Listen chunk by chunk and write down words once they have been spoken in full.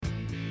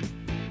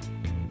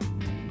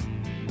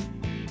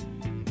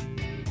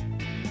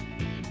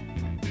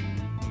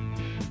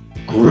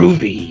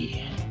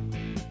Groovy.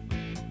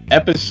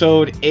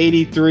 Episode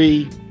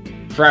 83,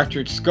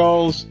 Fractured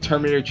Skulls,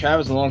 Terminator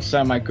Travis,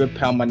 alongside my good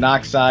pal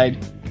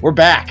Monoxide. We're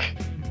back.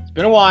 It's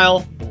been a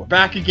while, but we're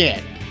back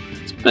again.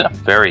 It's been a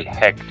very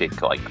hectic,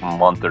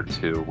 month or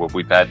two where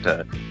we've had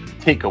to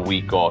take a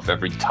week off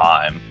every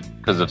time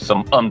because of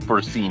some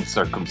unforeseen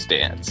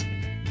circumstance.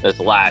 This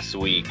last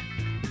week,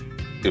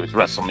 it was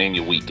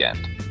WrestleMania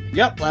weekend.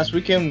 Yep, last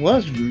weekend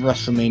was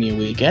WrestleMania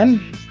weekend,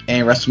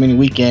 and WrestleMania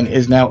weekend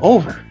is now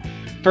over.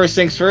 First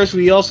things first,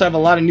 we also have a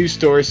lot of news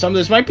stories. Some of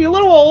this might be a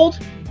little old,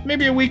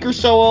 maybe a week or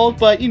so old,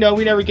 but, we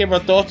never give our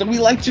thoughts, and we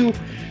like to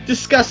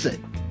discuss it.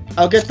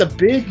 I'll get the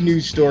big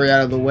news story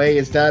out of the way,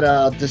 is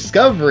that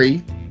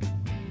Discovery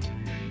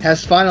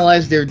has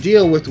finalized their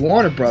deal with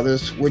Warner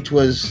Brothers, which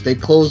was, they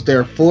closed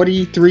their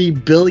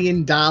 $43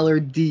 billion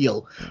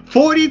deal.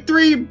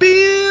 $43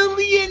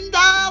 billion!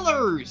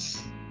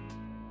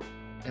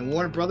 And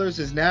Warner Brothers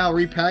is now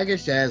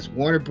repackaged as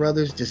Warner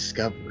Brothers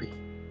Discovery.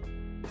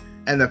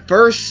 And the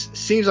first,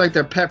 seems like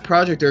their pet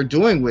project they're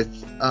doing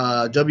with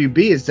WB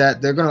is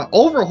that they're going to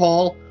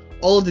overhaul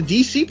all of the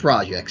DC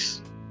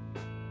projects.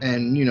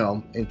 And,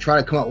 and try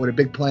to come up with a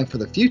big plan for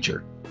the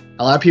future.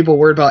 A lot of people are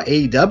worried about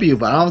AEW,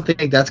 but I don't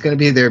think that's going to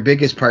be their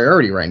biggest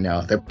priority right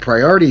now. Their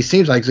priority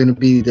seems like it's going to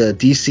be the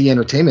DC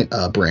Entertainment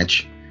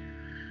branch.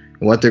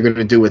 And what they're going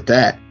to do with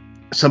that.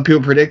 Some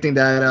people predicting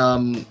that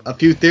a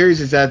few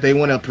theories is that they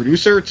want a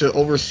producer to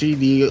oversee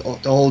the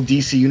whole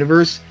DC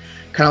universe.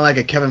 Kind of like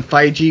a Kevin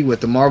Feige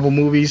with the Marvel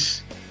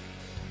movies.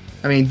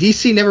 I mean,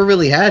 DC never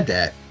really had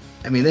that.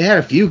 I mean, they had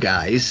a few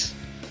guys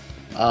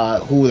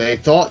who they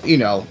thought,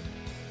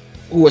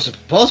 who were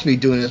supposed to be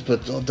doing this,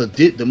 but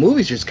the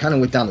movies just kind of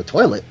went down the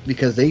toilet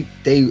because they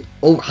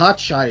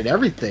hot-shotted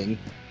everything.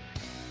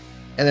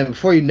 And then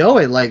before you know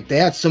it, they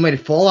had so many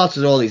fallouts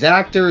with all these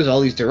actors, all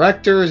these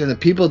directors, and the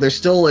people they're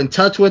still in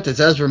touch with is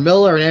Ezra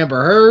Miller and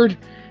Amber Heard,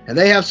 and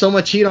they have so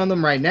much heat on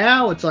them right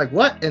now. It's like,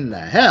 what in the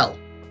hell?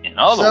 In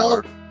other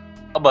words,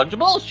 a bunch of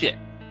bullshit.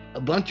 A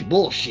bunch of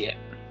bullshit.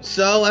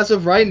 So, as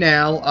of right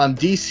now,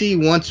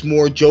 DC wants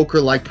more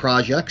Joker-like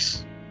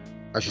projects.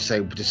 I should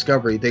say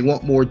Discovery. They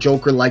want more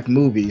Joker-like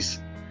movies.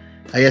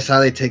 I guess how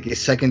they take a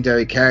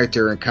secondary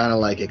character and kind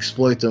of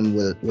exploit them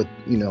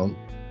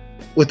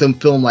with them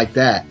film like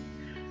that.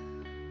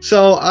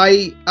 So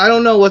I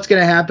don't know what's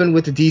going to happen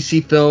with the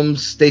DC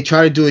films. They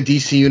try to do a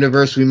DC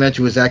universe. We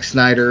mentioned with Zack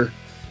Snyder,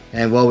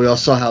 and we all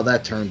saw how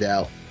that turned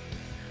out.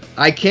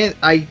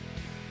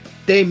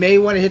 They may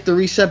want to hit the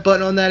reset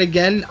button on that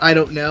again. I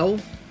don't know.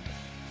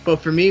 But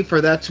for me, for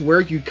that to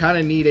work, you kind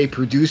of need a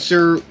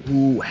producer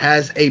who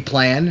has a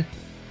plan.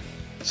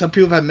 Some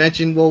people have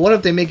mentioned, what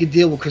if they make a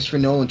deal with Christopher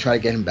Nolan and try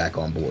to get him back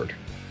on board?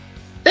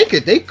 They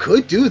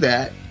could do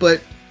that,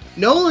 but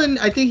Nolan,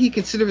 I think he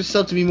considers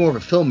himself to be more of a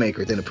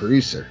filmmaker than a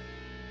producer.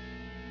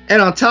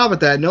 And on top of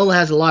that, Nolan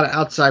has a lot of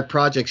outside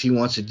projects he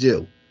wants to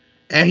do.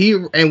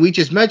 And we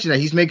just mentioned that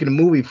he's making a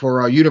movie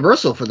for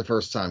Universal for the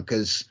first time,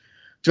 because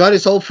throughout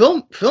his whole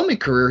filming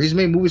career, he's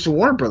made movies for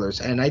Warner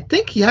Brothers, and I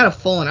think he had a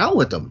falling out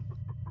with them.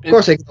 Of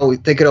course, they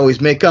could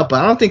always make up,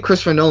 but I don't think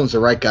Christopher Nolan's the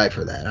right guy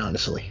for that,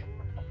 honestly.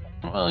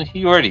 Well,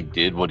 he already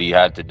did what he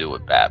had to do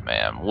with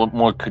Batman. What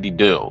more could he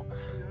do?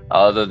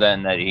 Other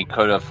than that, he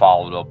could have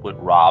followed up with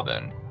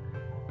Robin.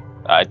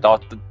 I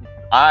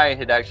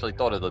had actually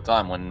thought at the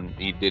time when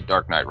he did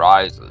Dark Knight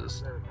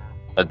Rises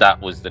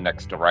that was the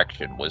next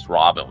direction, was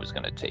Robin was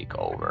going to take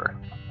over.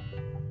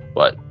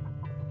 But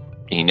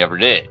he never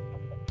did.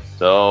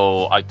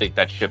 So I think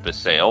that ship has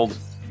sailed.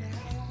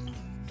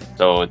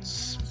 So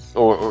it's...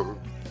 Or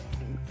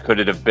could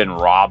it have been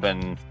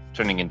Robin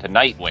turning into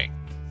Nightwing?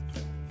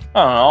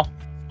 I don't know.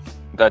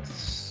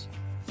 That's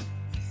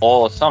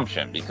all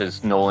assumption,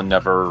 because Nolan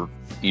never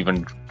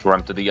even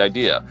dreamt of the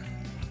idea.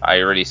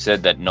 I already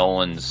said that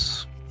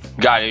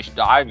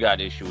I've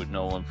got issue with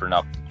Nolan for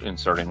not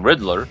inserting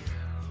Riddler.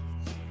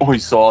 We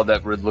saw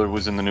that Riddler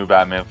was in the new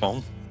Batman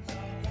film,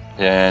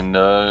 and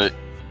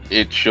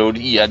it showed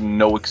he had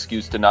no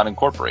excuse to not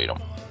incorporate him.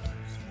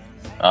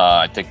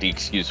 I think the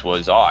excuse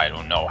was, I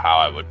don't know how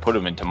I would put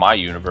him into my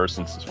universe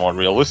since it's more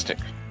realistic.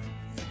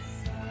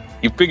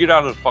 You figured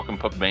out how to fucking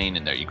put Bane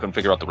in there. You couldn't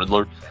figure out the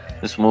Riddler.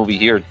 This movie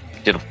here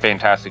did a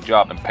fantastic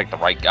job and picked the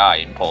right guy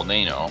in Paul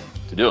Dano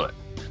to do it.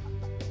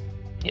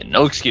 He had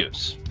no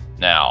excuse.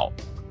 Now,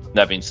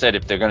 that being said,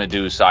 if they're going to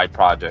do side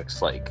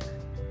projects,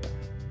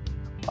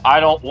 I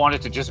don't want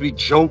it to just be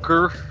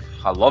Joker.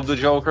 I love the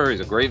Joker. He's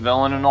a great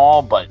villain and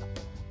all, but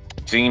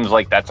it seems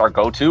like that's our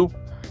go-to.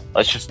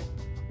 Let's just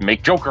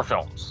make Joker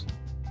films.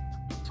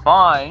 It's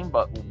fine,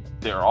 but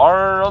there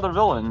are other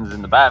villains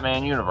in the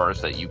Batman universe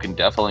that you can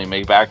definitely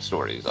make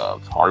backstories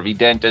of. Harvey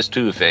Dent as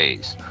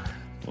Two-Face.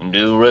 You can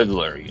do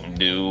Riddler. You can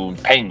do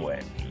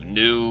Penguin. You can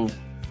do...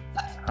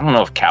 I don't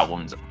know if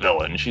Catwoman's a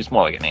villain. She's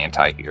more like an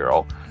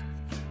anti-hero.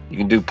 You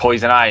can do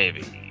Poison Ivy.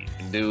 You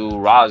can do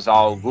Ra's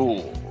al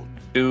Ghul.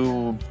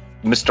 Do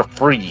Mr.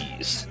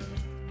 Freeze.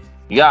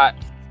 You got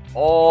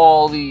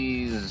all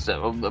these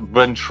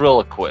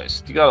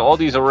ventriloquists. You got all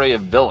these array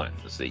of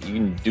villains that you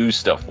can do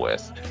stuff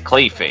with.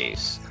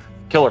 Clayface,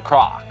 Killer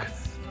Croc.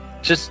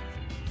 Just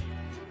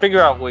figure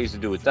out ways to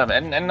do with them.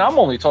 And I'm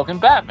only talking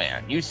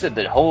Batman. You said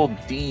the whole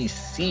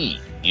DC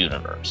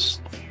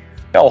universe.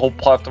 Got a whole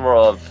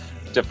plethora of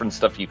different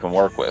stuff you can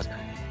work with.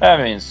 That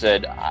being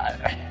said,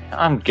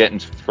 I'm getting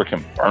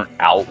freaking burnt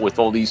out with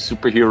all these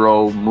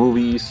superhero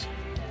movies.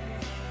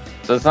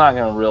 So it's not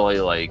going to really,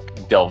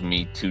 like, delve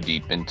me too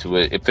deep into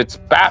it. If it's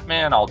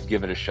Batman, I'll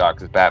give it a shot,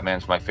 because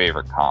Batman's my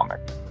favorite comic.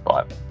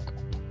 But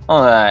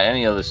other than that,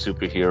 any other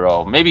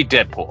superhero, maybe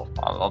Deadpool.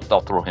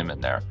 I'll throw him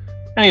in there.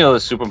 Any other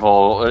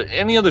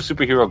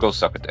superhero, go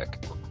suck a dick.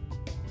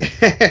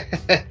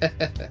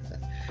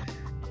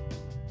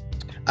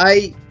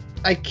 I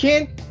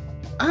can't.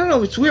 I don't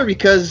know. It's weird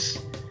because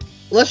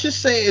let's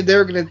just say if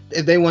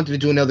they wanted to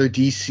do another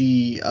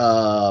DC,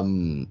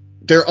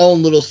 their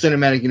own little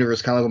cinematic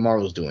universe, kind of like what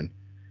Marvel's doing.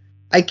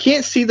 I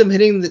can't see them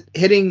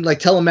hitting like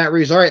telling Matt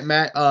Reeves, all right,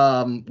 Matt,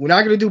 we're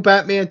not gonna do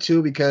Batman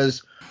 2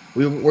 because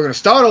we're gonna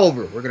start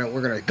over. We're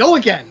gonna go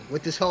again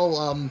with this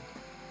whole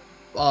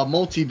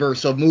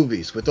multiverse of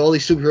movies with all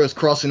these superheroes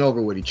crossing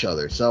over with each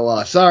other.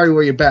 So sorry,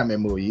 we're your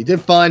Batman movie. You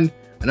did fun.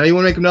 I know you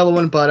want to make another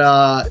one,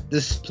 but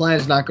this plan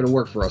is not going to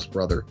work for us,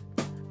 brother.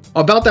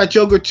 About that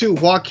Joker 2,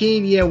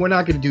 Joaquin, yeah, we're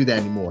not going to do that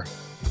anymore.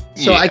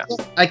 So yeah.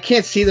 I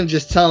can't see them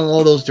just telling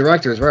all those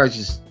directors, right,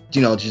 just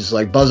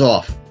like buzz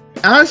off.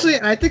 Honestly,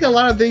 I think a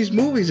lot of these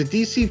movies, the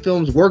DC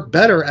films, work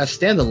better as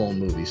standalone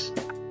movies.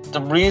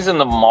 The reason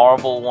the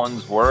Marvel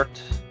ones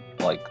worked,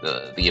 like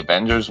the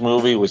Avengers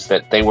movie, was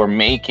that they were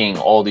making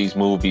all these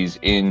movies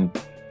in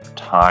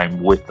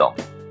time with them.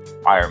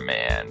 Iron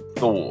Man,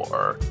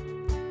 Thor,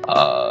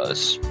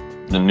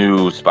 the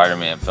new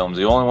Spider-Man films.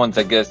 The only ones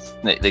I guess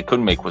they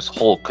couldn't make was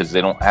Hulk because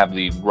they don't have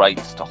the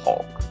rights to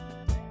Hulk.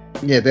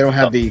 Yeah, they don't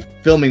have the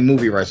filming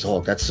movie rights to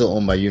Hulk. That's still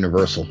owned by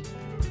Universal.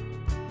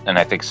 And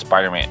I think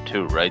Spider-Man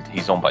too, right?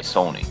 He's owned by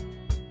Sony.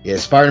 Yeah,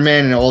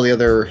 Spider-Man and all the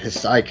other his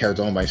side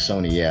characters owned by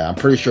Sony. Yeah, I'm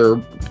pretty sure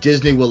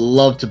Disney would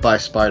love to buy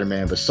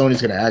Spider-Man, but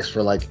Sony's going to ask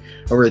for like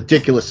a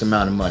ridiculous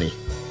amount of money.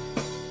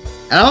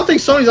 And I don't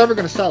think Sony's ever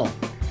going to sell them.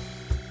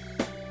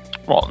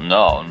 Well,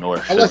 no, nor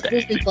should unless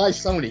they. Disney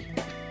buys Sony.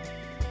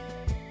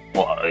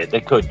 Well,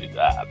 they could do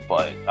that,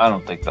 but I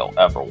don't think they'll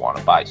ever want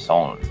to buy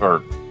Sony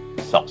or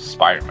sell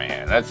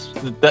Spider-Man.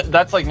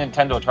 That's like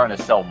Nintendo trying to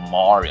sell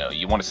Mario.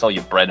 You want to sell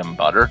your bread and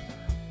butter?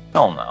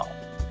 Hell no.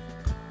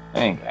 It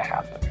ain't gonna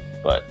happen.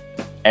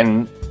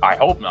 And I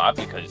hope not,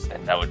 because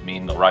then that would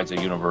mean the rights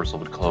of Universal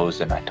would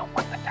close, and I don't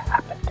want that to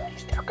happen.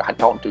 Please, dear God,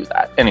 don't do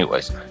that.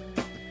 Anyways,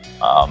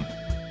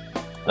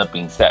 that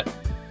being said,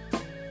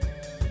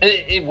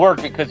 it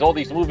worked because all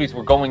these movies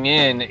were going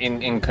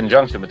in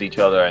conjunction with each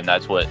other, and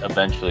that's what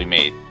eventually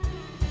made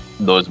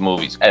those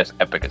movies as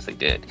epic as they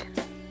did.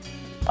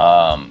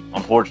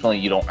 Unfortunately,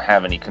 you don't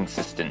have any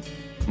consistent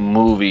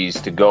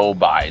movies to go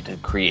by to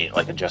create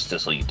like a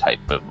Justice League type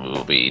of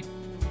movie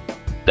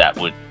that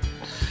would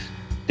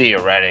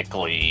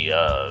theoretically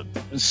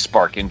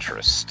spark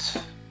interest.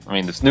 I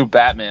mean, this new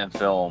Batman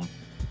film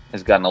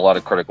has gotten a lot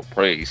of critical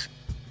praise.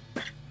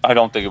 I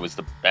don't think it was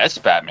the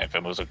best Batman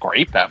film. It was a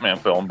great Batman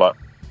film, but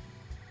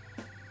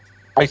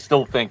I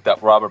still think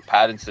that Robert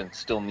Pattinson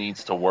still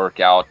needs to work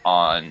out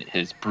on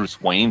his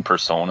Bruce Wayne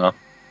persona,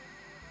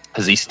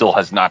 because he still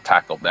has not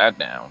tackled that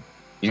down.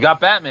 He's got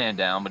Batman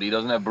down, but he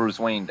doesn't have Bruce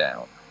Wayne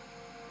down.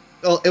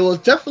 Well, it was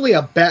definitely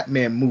a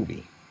Batman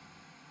movie.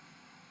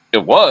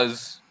 It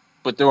was,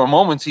 but there were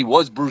moments he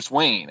was Bruce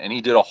Wayne, and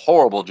he did a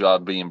horrible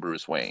job being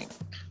Bruce Wayne.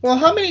 Well,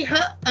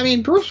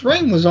 Bruce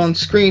Wayne was on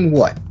screen,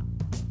 what,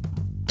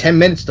 10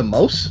 minutes the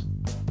most?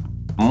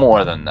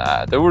 More than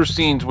that. There were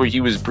scenes where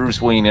he was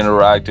Bruce Wayne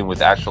interacting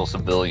with actual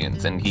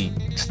civilians, and he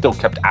still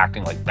kept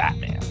acting like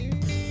Batman.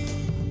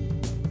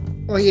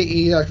 Well,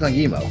 he acted like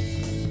emo.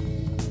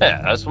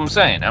 Yeah, that's what I'm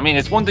saying. I mean,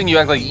 it's one thing you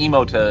act like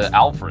emo to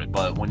Alfred,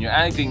 but when you're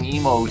acting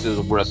emo to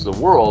the rest of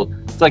the world,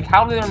 it's like,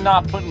 how are they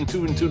not putting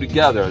two and two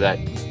together that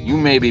you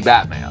may be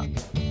Batman?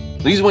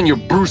 At least when you're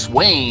Bruce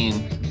Wayne,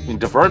 you can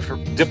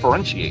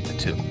differentiate the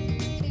two.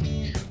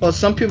 Well,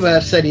 some people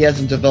have said he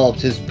hasn't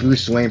developed his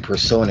Bruce Wayne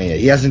persona yet.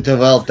 He hasn't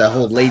developed that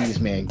whole ladies'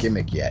 man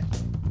gimmick yet.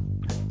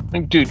 I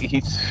mean, dude,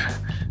 he's...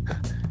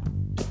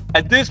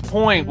 At this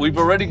point, we've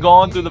already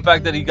gone through the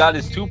fact that he got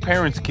his two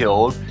parents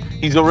killed.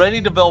 He's already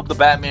developed the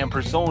Batman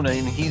persona,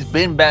 and he's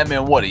been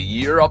Batman, what, a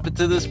year up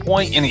until this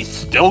point, and he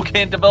still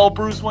can't develop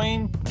Bruce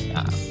Wayne?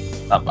 Nah,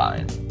 not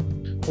buying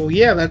it. Well,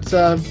 yeah,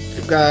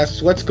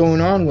 that's what's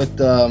going on with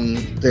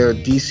their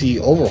DC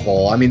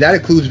overhaul. I mean, that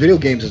includes video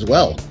games as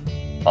well.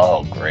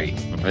 Oh, great.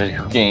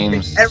 Video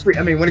games.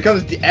 When it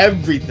comes to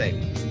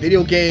everything.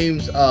 Video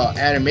games,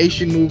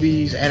 animation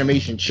movies,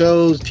 animation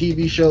shows,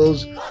 TV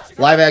shows,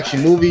 live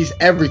action movies,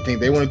 everything.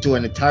 They want to do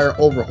an entire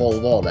overhaul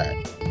of all that.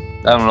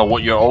 I don't know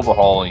what you're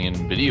overhauling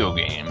in video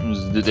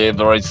games. Did they have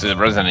the rights to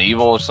Resident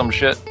Evil or some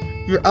shit?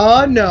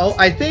 No.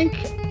 I think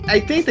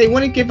they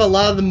want to give a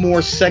lot of the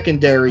more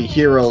secondary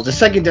heroes, the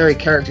secondary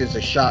characters,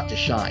 a shot to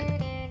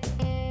shine.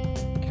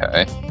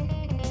 Okay.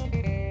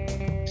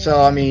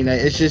 So I mean,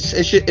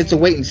 it's a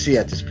wait and see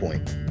at this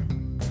point.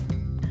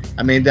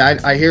 I mean,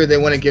 I hear they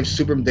want to give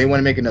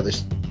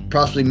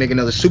possibly make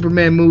another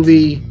Superman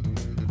movie.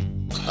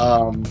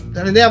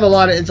 I mean, they have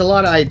it's a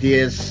lot of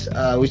ideas.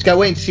 We just gotta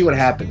wait and see what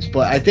happens.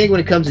 But I think when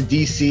it comes to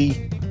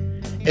DC,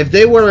 if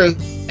they were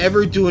to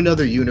ever do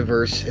another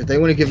universe, if they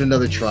want to give it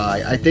another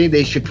try, I think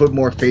they should put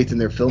more faith in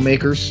their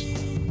filmmakers.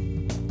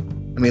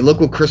 I mean, look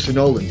what Christopher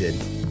Nolan did.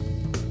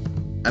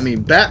 I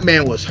mean,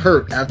 Batman was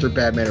hurt after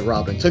Batman and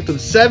Robin. It took them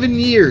 7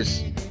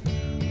 years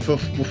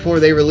before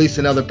they released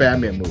another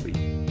Batman movie.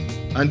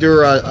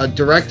 Under a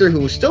director who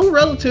was still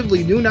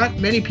relatively new, not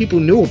many people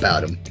knew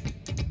about him.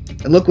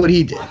 And look what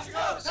he did.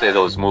 Say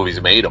those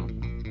movies made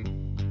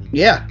him.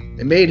 Yeah,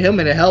 it made him,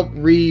 and it helped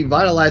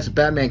revitalize the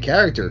Batman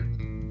character.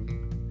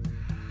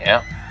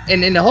 Yeah.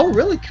 And in the whole,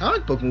 really,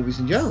 comic book movies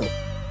in general.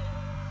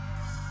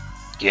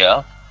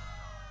 Yeah.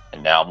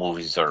 And now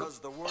movies are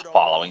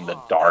following the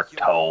dark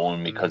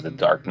tone because of the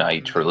Dark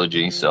Knight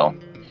trilogy, so...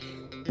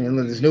 And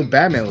this new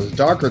Batman was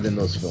darker than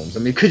those films.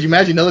 I mean, could you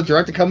imagine another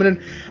director coming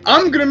in?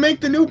 I'm going to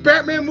make the new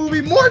Batman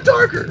movie more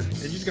darker!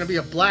 It's just going to be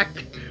a black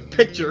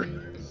picture.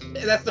 And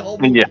that's the whole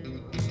movie. Yeah.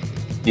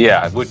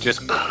 Yeah, it would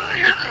just...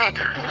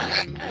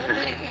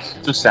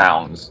 the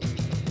sounds.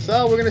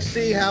 So we're going to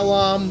see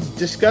how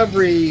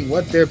Discovery,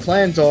 what their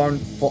plans are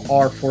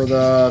for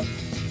the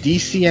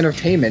DC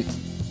Entertainment.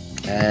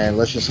 And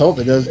let's just hope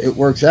it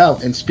works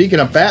out. And speaking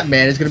of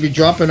Batman, it's going to be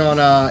dropping on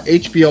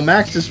HBO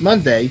Max this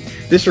Monday.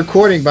 This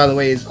recording, by the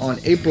way, is on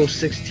April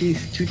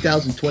 16th,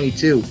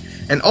 2022.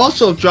 And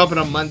also dropping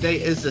on Monday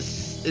is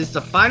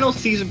the final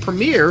season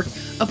premiere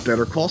of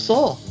Better Call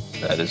Saul.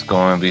 That is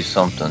going to be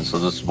something. So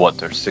this is what,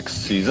 their 6th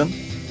season?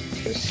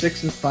 Their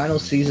 6th and final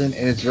season,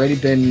 and it's already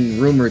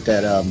been rumored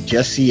that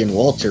Jesse and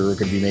Walter are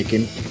going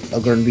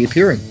to be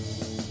appearing.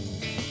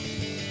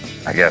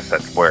 I guess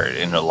that's where it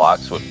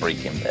interlocks with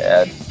Breaking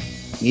Bad.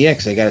 Yeah,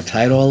 because they got to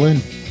tie it all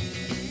in.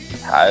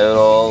 Tie it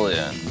all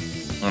in.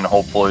 And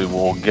hopefully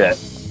we'll get...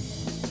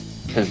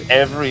 Because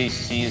every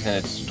season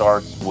it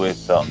starts with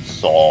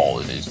Saul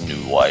and his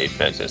new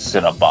wife as a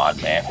Cinnabon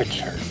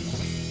manager.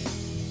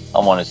 I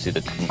want to see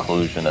the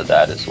conclusion of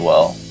that as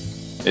well.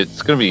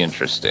 It's going to be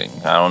interesting.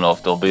 I don't know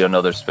if there'll be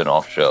another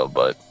spin-off show,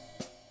 but...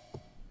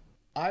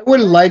 I would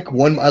like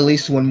at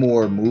least one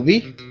more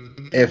movie.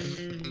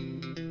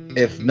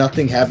 If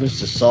nothing happens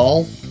to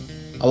Saul,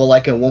 I would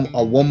like a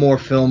one more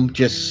film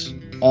just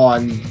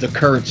on the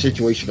current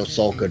situation of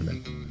Saul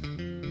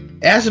Goodman.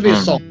 It has to be a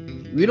Saul.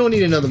 We don't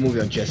need another movie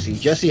on Jesse.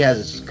 Jesse has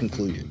its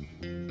conclusion.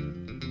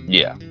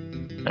 Yeah.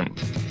 And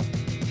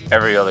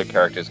every other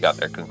character's got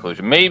their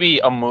conclusion. Maybe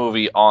a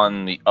movie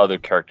on the other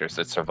characters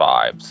that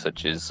survived,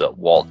 such as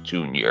Walt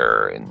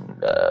Jr. and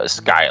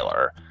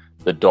Skylar,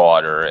 the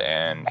daughter,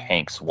 and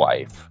Hank's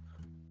wife.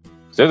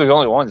 So they're the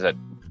only ones that,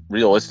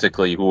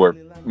 realistically, who were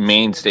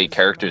mainstay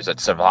characters that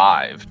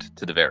survived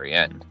to the very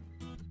end.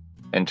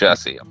 And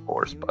Jesse, of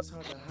course, but...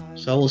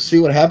 So we'll see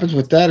what happens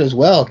with that as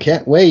well.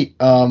 Can't wait.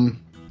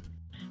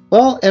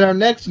 Well, in our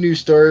next news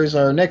stories,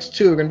 our next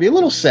two are going to be a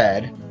little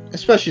sad.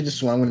 Especially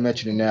this one, I'm going to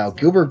mention it now.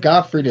 Gilbert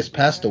Gottfried has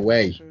passed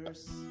away.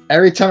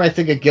 Every time I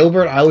think of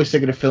Gilbert, I always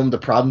think of the film The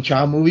Problem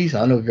Child movies. I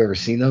don't know if you've ever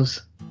seen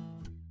those.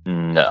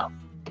 No.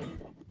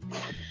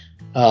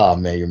 Oh,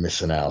 man, you're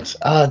missing out.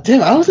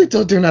 Damn, I don't think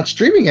they're not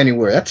streaming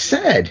anywhere. That's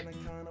sad.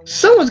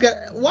 Someone's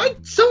got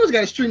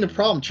to stream The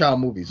Problem Child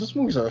movies. Those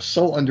movies are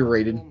so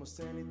underrated.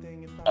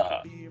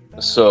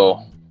 So,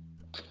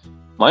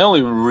 my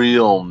only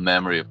real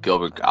memory of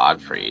Gilbert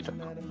Gottfried,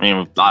 I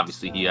mean,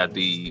 obviously he had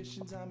the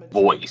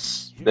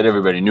voice that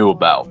everybody knew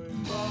about.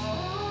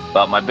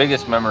 But my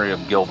biggest memory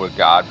of Gilbert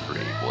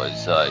Gottfried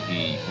was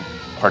he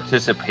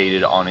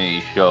participated on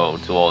a show,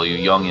 to all you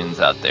youngins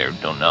out there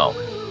who don't know.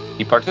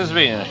 He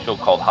participated in a show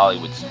called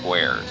Hollywood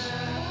Squares.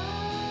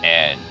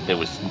 And there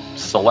was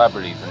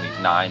celebrities in these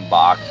 9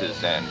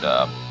 boxes, and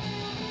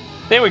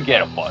they would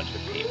get a bunch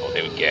of people.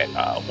 They would get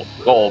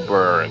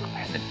Goldberg,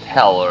 Penn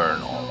Teller,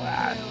 and all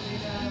that.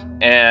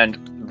 And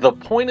the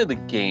point of the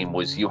game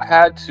was you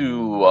had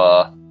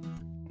to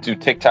do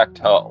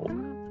tic-tac-toe.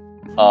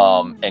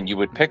 And you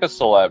would pick a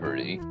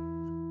celebrity.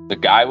 The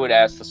guy would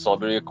ask the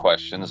celebrity a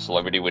question. The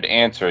celebrity would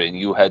answer it, and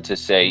you had to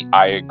say,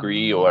 I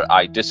agree or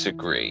I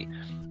disagree.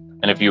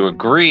 And if you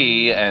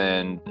agree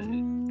and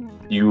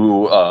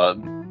you...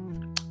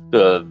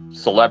 the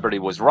celebrity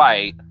was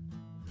right,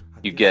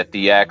 you get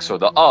the X or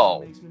the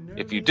O.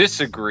 If you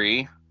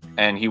disagree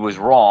and he was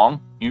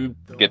wrong, you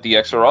get the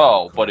X or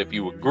O. But if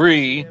you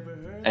agree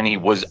and he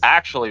was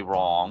actually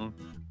wrong,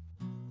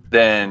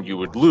 then you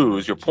would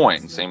lose your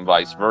point, and same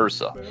vice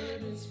versa.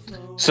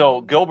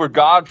 So Gilbert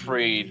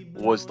Gottfried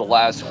was the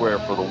last square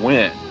for the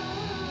win.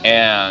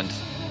 And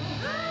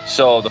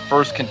so the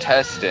first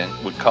contestant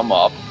would come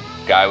up,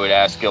 guy would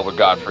ask Gilbert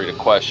Gottfried a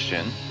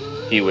question,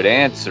 he would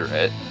answer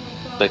it.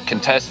 The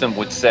contestant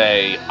would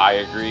say, I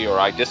agree or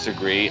I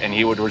disagree, and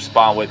he would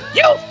respond with,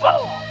 you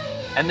fool!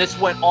 And this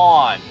went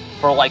on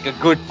for like a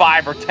good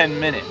 5 or 10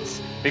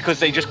 minutes because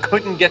they just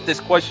couldn't get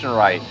this question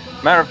right.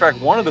 Matter of fact,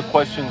 one of the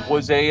questions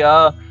was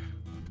a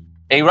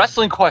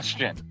wrestling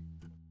question.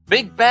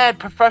 Big bad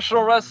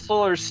professional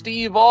wrestler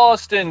Steve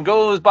Austin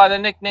goes by the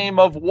nickname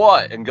of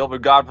what? And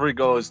Gilbert Gottfried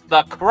goes,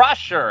 the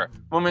Crusher.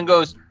 Woman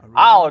goes,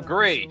 I'll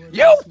agree.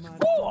 You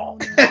fool!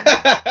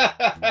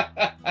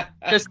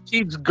 Just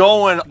keeps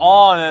going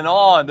on and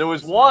on. There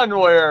was one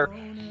where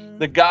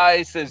the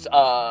guy says,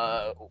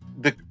 the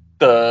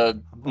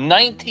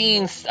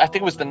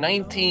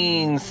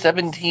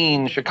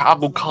 1917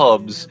 Chicago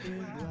Cubs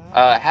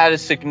had a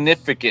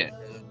significant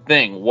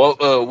thing.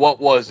 What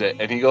was it?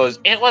 And he goes,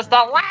 it was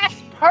the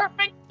last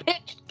perfect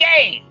pitch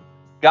game.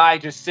 Guy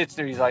just sits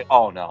there. He's like,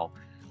 oh no,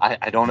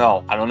 I don't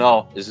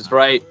know. Is this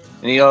right?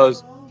 And he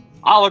goes,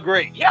 I'll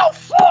agree. You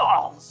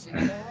fool!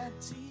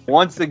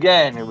 Once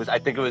again, I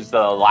think it was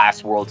the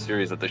last World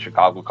Series that the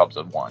Chicago Cubs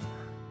had won.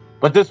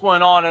 But this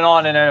went on,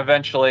 and then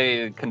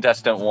eventually the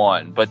contestant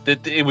won. But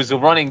it was a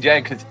running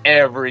gag because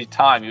every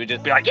time he would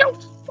just be like, you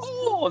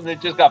fool! And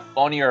it just got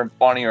funnier and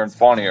funnier and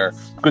funnier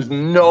because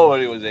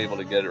nobody was able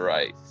to get it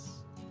right.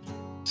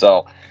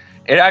 So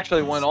it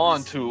actually went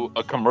on to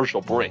a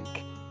commercial break.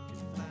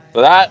 So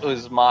that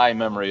was my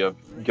memory of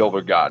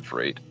Gilbert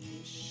Gottfried.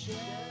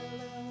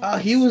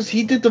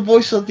 He did the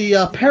voice of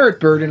the parrot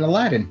bird in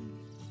Aladdin.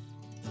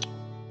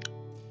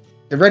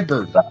 The red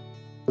bird.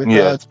 With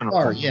it's been a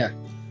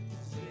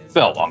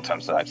long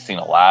time since I've seen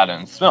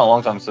Aladdin. It's been a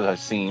long time since I've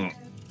seen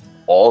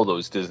all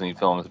those Disney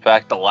films. In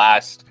fact, the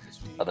last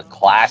of the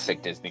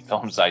classic Disney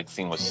films I'd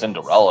seen was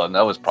Cinderella, and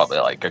that was probably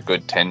like a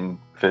good 10,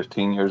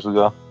 15 years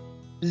ago.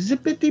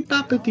 Zippity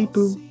boppity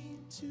boo.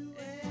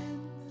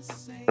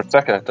 For a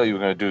second, I thought you were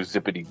going to do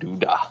Zippity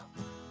Doo-Dah.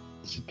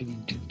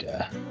 Zippity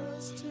Doo-Dah.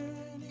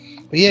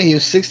 But yeah, he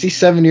was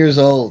 67 years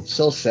old.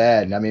 So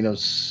sad. I mean,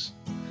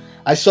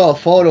 I saw a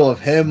photo of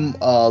him,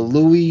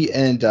 Louis,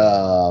 and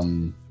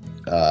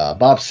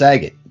Bob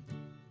Saget.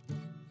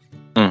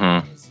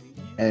 Mm-hmm.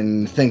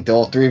 And think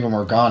all three of them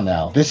are gone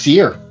now. This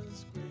year.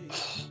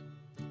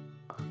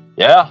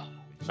 Yeah.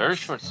 Very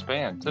short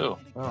span, too.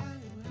 Oh.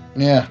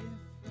 Yeah.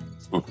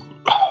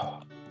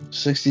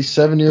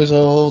 67 years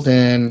old,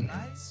 and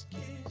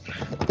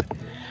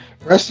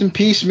rest in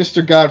peace,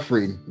 Mr.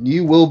 Gottfried.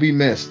 You will be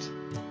missed.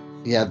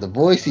 He had the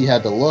voice, he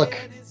had the look.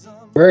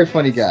 Very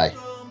funny guy.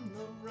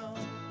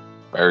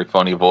 Very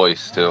funny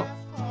voice, too.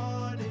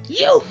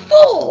 You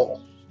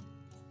fool!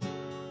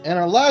 And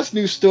our last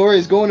news story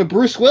is going to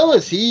Bruce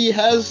Willis. He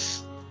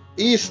is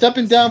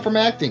stepping down from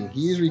acting.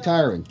 He is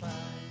retiring.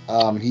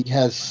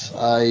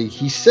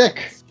 He's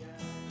sick.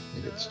 Let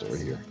me get the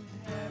story here.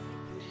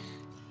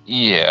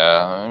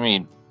 Yeah, I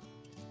mean,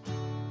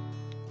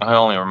 I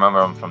only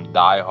remember him from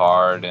Die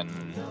Hard and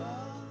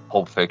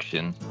Pulp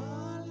Fiction.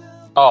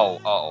 In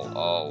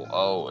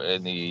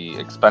the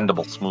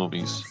Expendables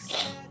movies.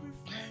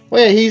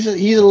 Well, yeah,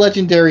 he's a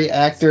legendary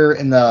actor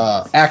in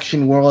the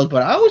action world,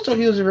 but I always thought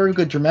he was a very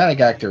good dramatic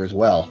actor as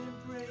well.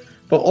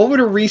 But over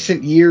the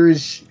recent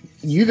years,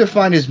 you can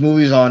find his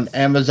movies on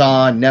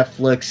Amazon,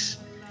 Netflix.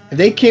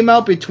 They came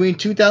out between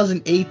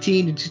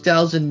 2018 and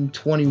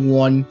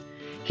 2021.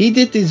 He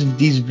did these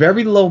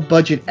very low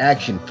budget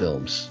action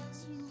films.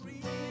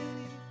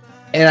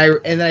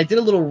 And I did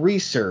a little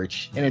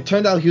research, and it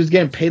turned out he was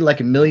getting paid like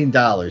 $1 million,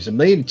 $1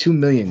 million to $2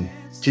 million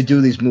to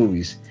do these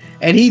movies.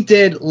 And he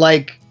did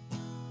like,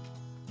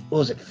 what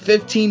was it,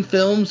 15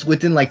 films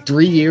within like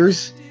 3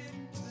 years.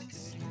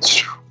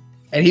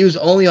 And he was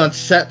only on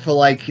set for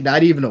like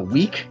not even a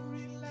week.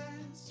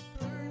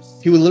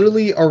 He would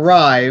literally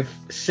arrive,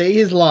 say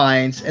his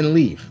lines, and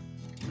leave.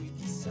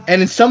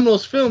 And in some of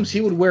those films,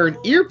 he would wear an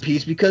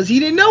earpiece because he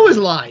didn't know his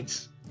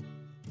lines.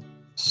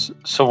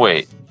 So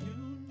wait.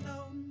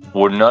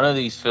 Were none of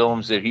these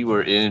films that he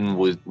were in,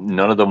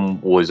 none of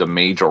them was a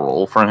major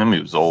role for him? He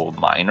was all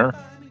minor?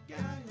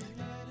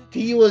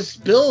 He was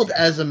billed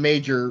as a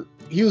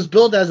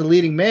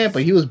leading man,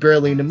 but he was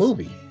barely in the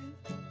movie.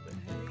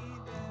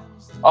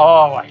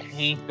 Oh, I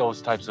hate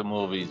those types of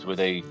movies where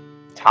they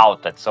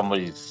tout that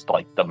somebody's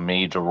like the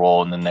major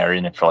role and then they're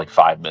in it for like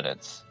 5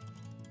 minutes.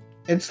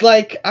 It's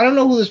like, I don't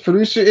know who this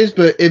producer is,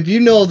 but if you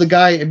know the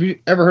guy, have you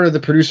ever heard of the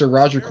producer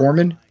Roger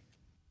Corman?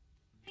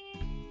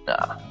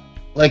 Nah.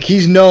 Like,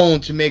 he's known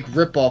to make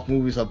rip-off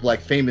movies of,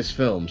 like, famous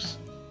films.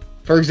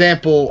 For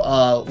example,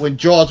 when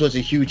Jaws was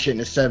a huge hit in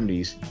the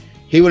 70s,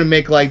 he would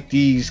make, like,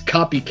 these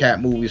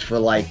copycat movies for,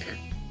 like,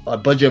 a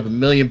budget of $1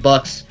 million.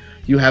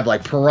 You have,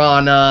 like,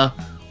 Piranha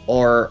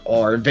or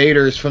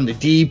Invaders from the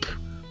Deep.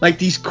 Like,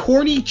 these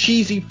corny,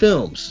 cheesy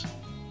films.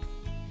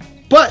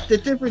 But the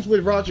difference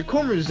with Roger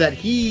Corman is that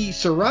he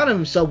surrounded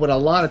himself with a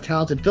lot of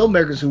talented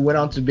filmmakers who went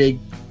on to make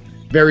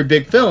very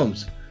big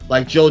films.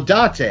 Like Joe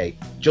Dante.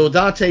 Joe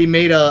Dante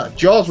made a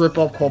Jaws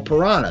ripoff called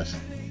Piranhas.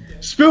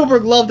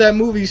 Spielberg loved that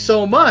movie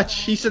so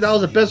much, he said that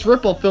was the best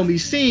ripoff film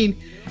he's seen.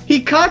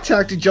 He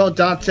contacted Joe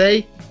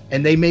Dante,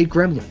 and they made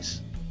Gremlins.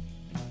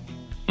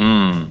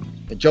 And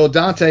Joe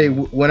Dante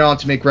went on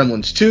to make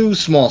Gremlins 2,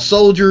 Small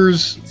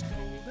Soldiers.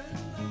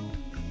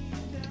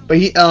 But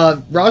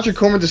Roger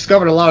Corman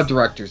discovered a lot of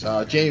directors.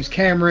 James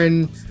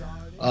Cameron,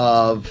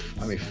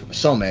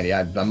 so many.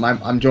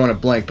 I'm drawing a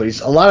blank, but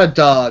he's a lot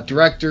of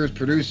directors,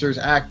 producers,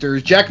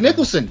 actors. Jack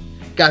Nicholson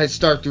got his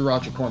start through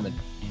Roger Corman.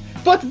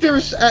 But the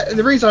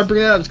reason I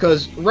bring that up is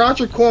because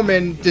Roger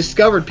Corman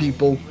discovered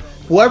people.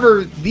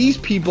 Whoever these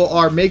people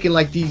are making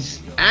like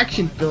these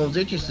action films,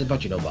 they're just a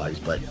bunch of nobodies,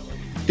 but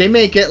they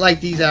may get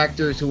like these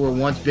actors who were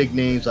once big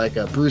names, like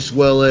Bruce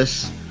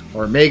Willis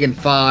or Megan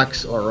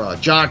Fox or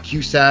John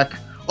Cusack.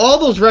 All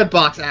those red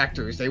box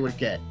actors they would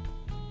get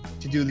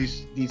to do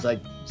these like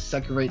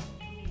second-rate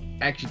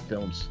action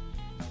films.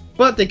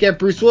 But they get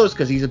Bruce Willis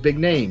because he's a big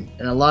name,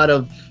 and a lot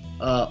of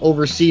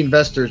overseas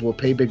investors will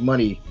pay big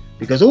money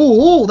because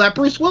that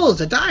Bruce Willis,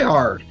 a Die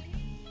Hard.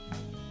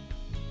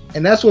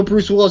 And that's what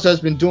Bruce Willis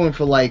has been doing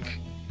for like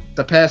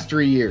the past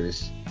 3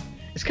 years.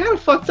 It's kind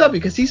of fucked up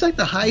because he's like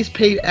the highest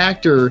paid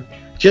actor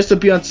just to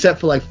be on set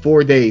for like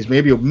 4 days,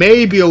 maybe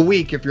a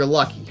week if you're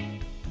lucky.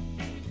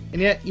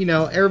 And yet,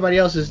 everybody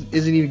else isn't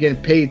even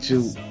getting paid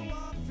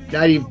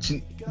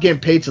getting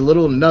paid to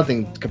little to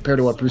nothing compared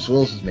to what Bruce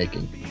Willis is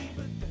making.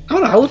 I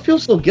don't know. I would feel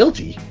so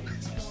guilty.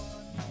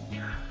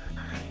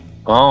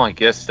 Well, I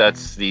guess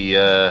that's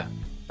the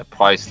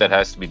price that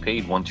has to be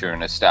paid once you're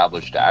an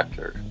established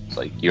actor. It's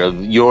like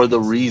you're the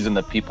reason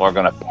that people are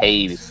gonna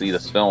pay to see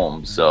this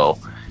film. So,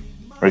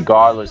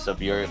 regardless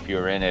of if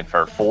you're in it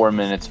for 4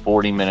 minutes,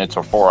 40 minutes,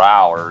 or 4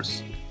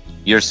 hours,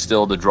 you're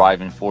still the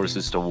driving force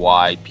as to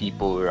why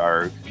people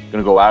are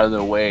gonna go out of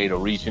their way to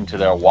reach into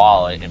their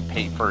wallet and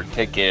pay for a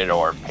ticket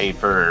or pay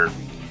for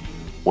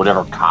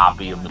whatever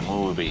copy of the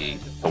movie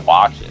to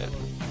watch it.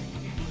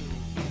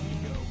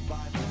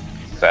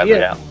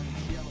 Sadly,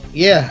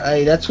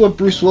 yeah. That's what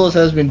Bruce Willis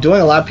has been doing.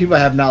 A lot of people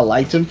have not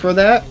liked him for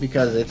that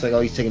because it's like,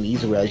 he's taking the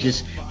easy way.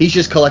 He's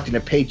just collecting a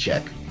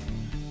paycheck.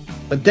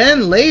 But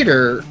then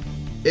later,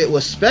 it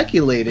was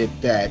speculated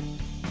that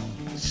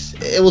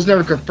it was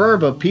never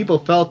confirmed, but people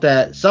felt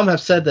that some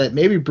have said that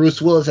maybe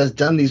Bruce Willis has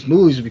done these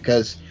movies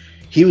because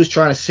he was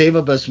trying to save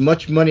up as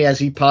much money as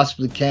he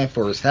possibly can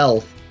for his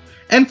health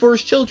and for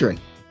his children.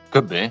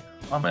 Could be.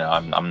 I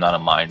mean, I'm not a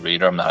mind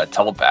reader. I'm not a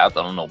telepath.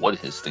 I don't know what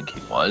his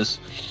thinking was.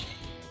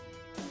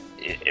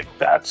 If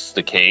that's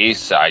the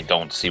case, I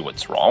don't see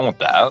what's wrong with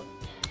that.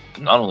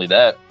 Not only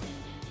that,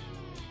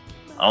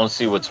 I don't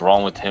see what's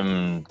wrong with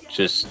him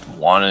just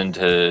wanting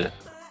to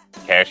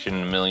cash in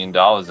 $1 million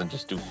and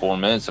just do 4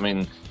 minutes. I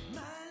mean,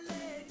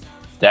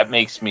 that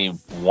makes me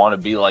want to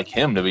be like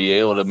him, to be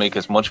able to make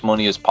as much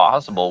money as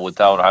possible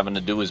without having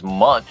to do as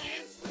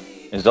much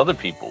as other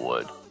people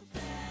would.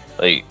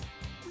 Like,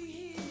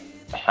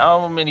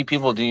 how many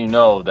people do you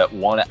know that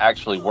want to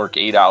actually work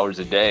 8 hours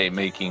a day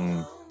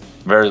making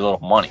very little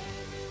money,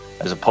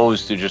 as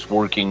opposed to just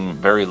working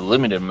very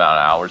limited amount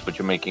of hours, but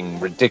you're making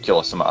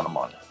ridiculous amount of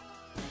money?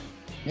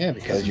 Yeah,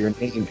 because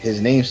his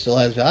name still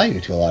has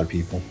value to a lot of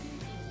people.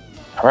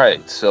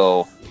 Right,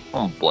 so I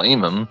don't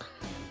blame him.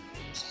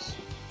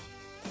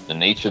 The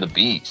nature of the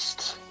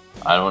beast.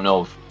 I don't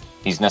know if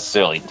he's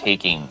necessarily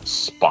taking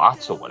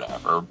spots or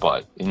whatever,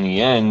 but in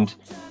the end,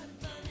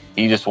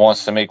 he just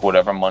wants to make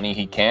whatever money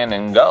he can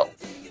and go.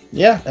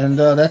 Yeah, and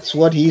that's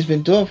what he's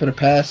been doing for the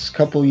past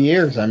couple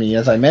years. I mean,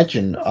 as I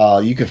mentioned,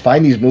 you can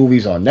find these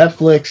movies on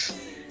Netflix,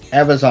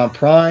 Amazon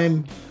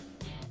Prime,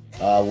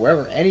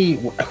 wherever,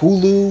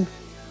 Hulu.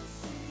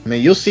 I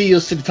mean, you'll see the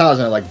titles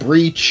on it, like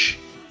Breach,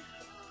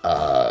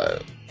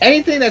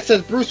 anything that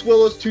says Bruce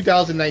Willis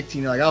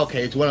 2019. You're like,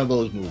 okay, it's one of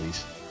those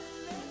movies.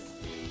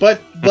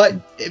 But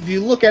if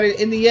you look at it,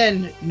 in the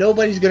end,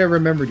 nobody's gonna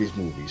remember these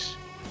movies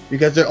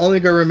because they're only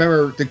gonna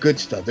remember the good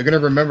stuff. They're gonna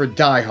remember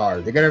Die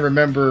Hard. They're gonna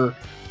remember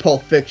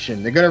Pulp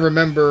Fiction. They're gonna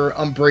remember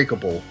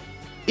Unbreakable.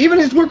 Even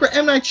his work with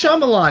M. Night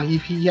Shyamalan,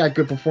 he had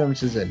good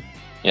performances in.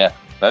 Yeah,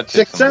 that's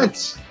Sixth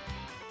Sense.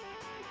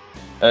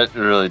 That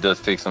really does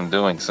take some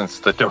doing, since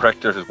the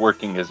director is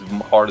working as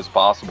hard as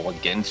possible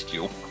against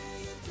you.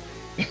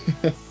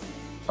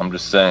 I'm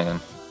just saying.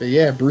 But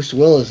yeah, Bruce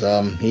Willis,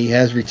 he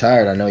has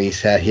retired. I know he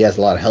has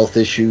a lot of health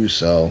issues,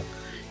 so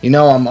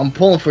I'm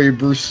pulling for you,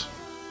 Bruce.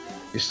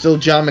 You're still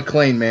John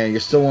McClane, man. You're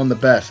still one of the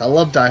best. I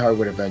love Die Hard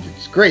with a Vengeance.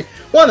 It's great.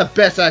 One of the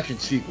best action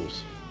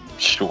sequels.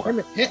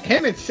 Sure.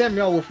 Him and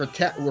Samuel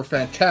were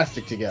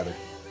fantastic together.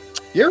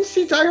 You ever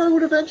see Die Hard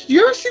with a Vengeance?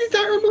 You ever see the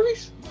Die Hard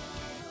movies?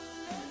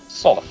 I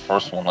saw the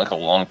first one like a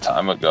long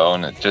time ago,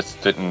 and it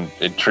just didn't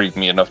intrigue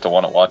me enough to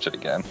want to watch it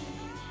again.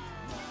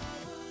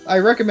 I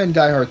recommend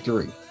Die Hard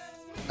 3.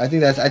 I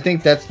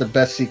think that's the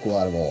best sequel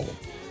out of all of them.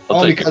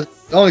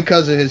 Only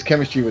because of his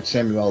chemistry with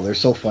Samuel. They're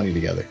so funny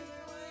together.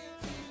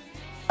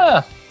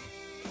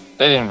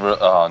 They didn't.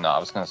 I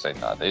was gonna say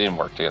no. They didn't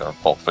work together in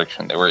Pulp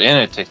Fiction. They were in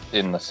it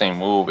in the same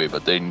movie,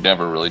 but they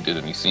never really did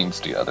any scenes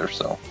together.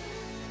 So.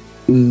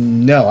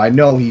 No, I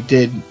know he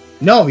did.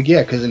 No,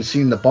 yeah, because in the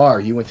scene in the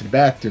bar, he went to the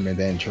bathroom and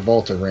then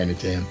Travolta ran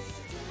into him.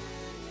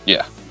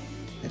 Yeah.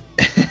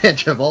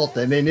 Travolta,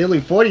 and they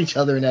nearly fought each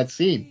other in that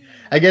scene.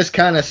 I guess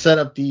kind of set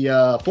up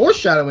the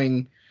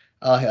foreshadowing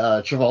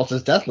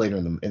Travolta's death later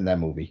in that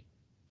movie.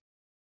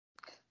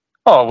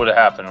 Oh, it would have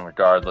happened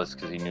regardless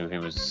because he knew he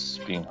was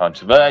being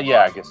hunted. But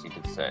yeah, I guess you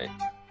could say.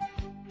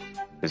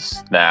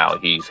 Because now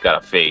he's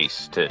got a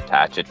face to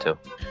attach it to.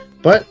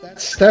 But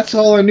that's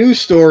all our news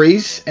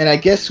stories, and I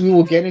guess we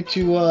will get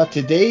into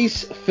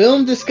today's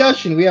film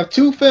discussion. We have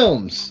 2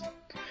 films.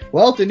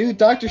 Well, the new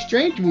Doctor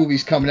Strange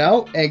movie's coming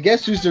out, and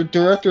guess who's the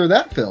director of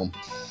that film?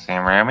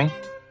 Sam Raimi?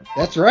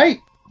 That's right.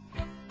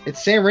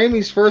 It's Sam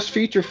Raimi's first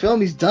feature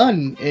film he's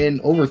done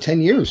in over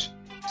 10 years.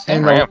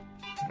 Sam And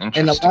Raimi.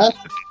 and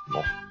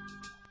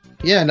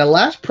the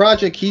last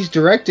project he's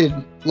directed,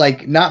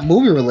 like not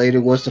movie related,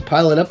 was the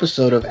pilot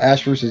episode of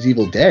Ash vs.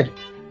 Evil Dead.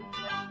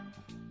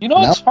 You know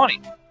what's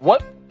funny?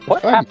 What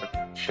Funny. happened to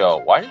that show?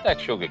 Why did that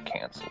show get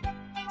canceled?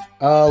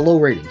 Low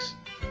ratings.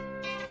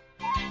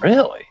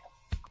 Really?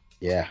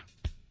 Yeah.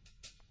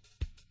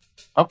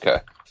 Okay.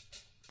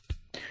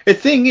 The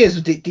thing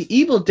is, the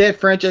Evil Dead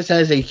franchise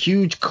has a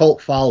huge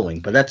cult following,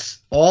 but that's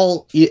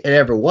all it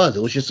ever was.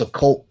 It was just a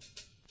cult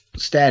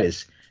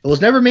status. It was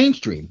never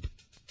mainstream.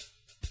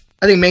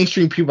 I think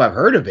mainstream people have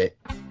heard of it,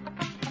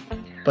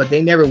 but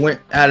they never went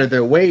out of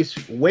their way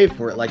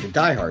for it like the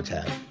diehards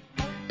have.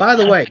 By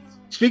the way,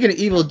 speaking of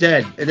Evil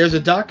Dead, there's a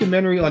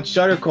documentary on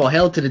Shudder called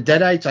Hail to the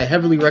Deadites. I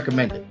heavily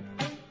recommend it.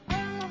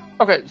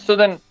 Okay, so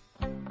then,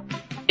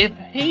 if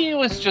he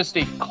was just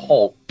a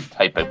cult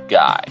type of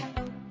guy,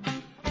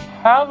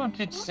 how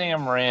did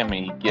Sam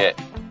Raimi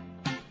get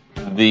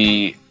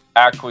the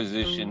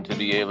acquisition to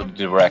be able to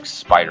direct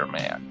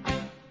Spider-Man?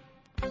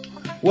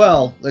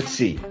 Well, let's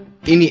see.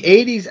 In the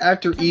 80s,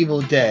 after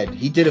Evil Dead,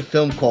 he did a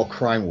film called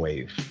Crime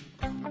Wave,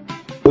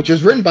 which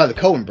was written by the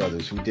Coen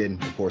brothers, who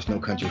did, of course, No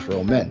Country for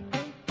Old Men.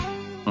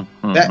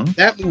 Mm-hmm.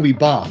 That movie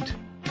bombed.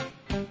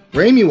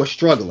 Raimi was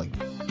struggling.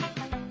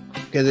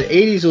 Because in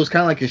the 80s, it was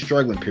kind of like his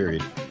struggling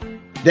period.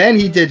 Then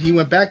he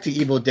went back to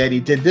Evil Dead. He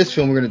did this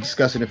film we're going to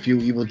discuss in a few,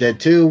 Evil Dead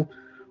 2,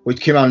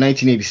 which came out in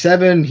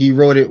 1987. He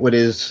wrote it with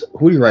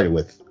who did he write it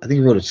with? I think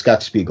he wrote it with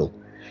Scott Spiegel.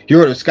 He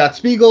wrote it with Scott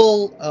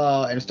Spiegel,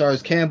 and it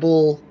stars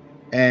Campbell,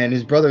 and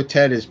his brother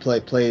Ted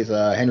plays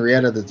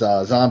Henrietta,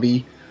 the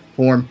zombie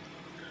form.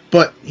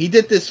 But he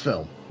did this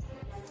film.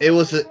 It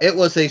was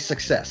a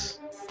success.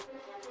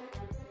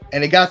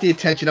 And it got the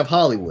attention of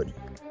Hollywood.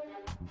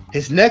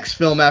 His next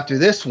film after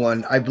this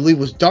one, I believe,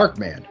 was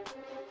Darkman.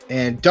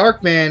 And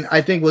Darkman,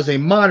 I think, was a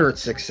moderate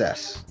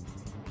success.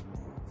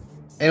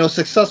 And it was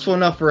successful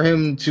enough for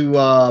him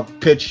to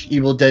pitch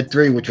Evil Dead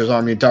 3, which was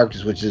Army of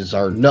Darkness, which is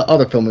our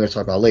other film we're going to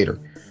talk about later.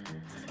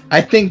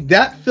 I think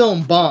that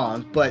film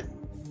bombed, but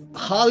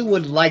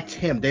Hollywood liked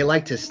him. They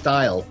liked his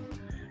style.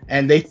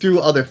 And they threw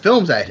other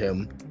films at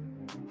him.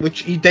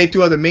 They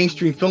threw other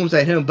mainstream films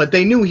at him, but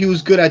they knew he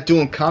was good at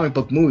doing comic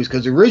book movies,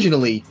 because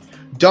originally,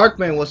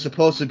 Darkman was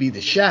supposed to be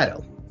the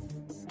Shadow.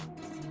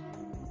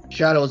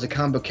 Shadow was a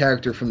comic book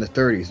character from the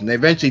 30s, and they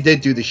eventually did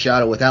do the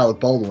Shadow with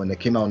Alec Baldwin that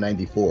came out in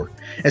 94.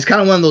 It's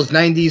kind of one of those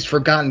 90s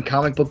forgotten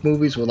comic book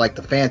movies with like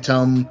the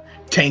Phantom,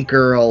 Tank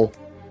Girl.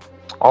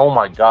 Oh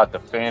my god, the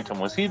Phantom.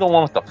 Was he the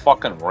one with the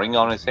fucking ring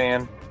on his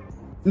hand?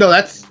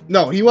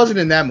 No, he wasn't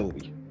in that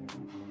movie.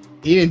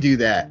 He didn't do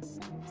that.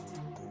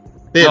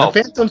 The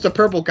Phantom's the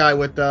purple guy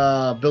with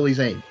Billy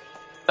Zane.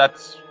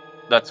 That's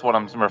what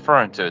I'm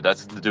referring to.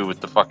 That's the dude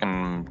with the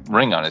fucking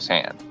ring on his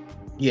hand.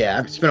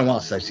 Yeah, it's been a while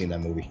since I've seen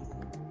that movie.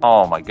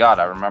 Oh my god,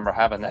 I remember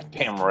having that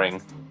damn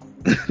ring.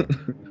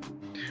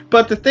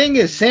 But the thing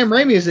is, Sam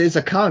Raimi is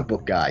a comic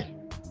book guy.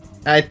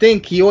 I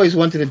think he always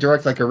wanted to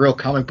direct like a real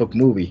comic book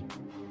movie.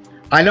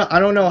 I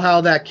don't know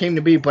how that came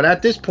to be, but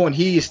at this point,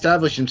 he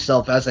established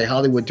himself as a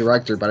Hollywood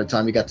director by the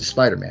time he got to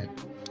Spider-Man.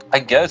 I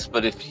guess,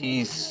 but if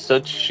he's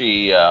such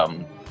a, I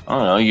don't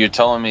know, you're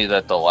telling me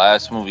that the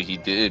last movie he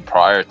did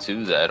prior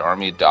to that,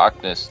 Army of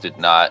Darkness, did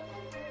not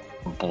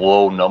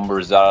blow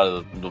numbers out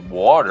of the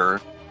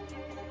water.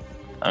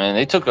 I mean,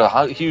 they took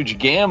a huge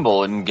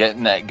gamble in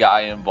getting that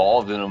guy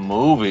involved in a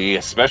movie,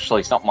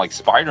 especially something like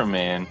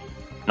Spider-Man,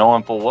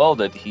 knowing full well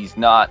that he's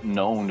not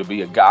known to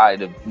be a guy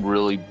to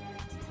really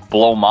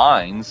blow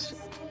minds.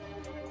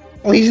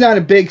 Well, he's not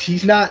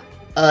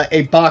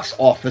a box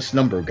office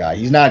number guy.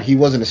 He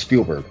wasn't a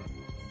Spielberg.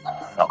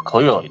 No,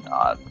 clearly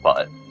not,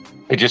 but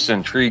it just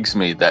intrigues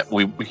me that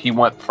he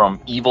went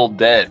from Evil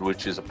Dead,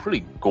 which is a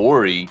pretty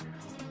gory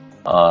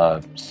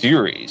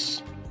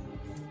series,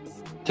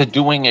 to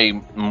doing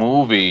a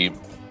movie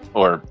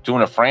or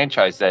doing a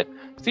franchise that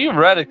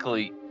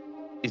theoretically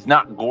is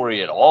not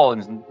gory at all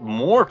and is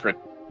more for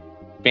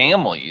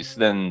families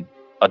than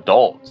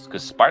adults,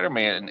 because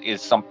Spider-Man is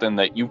something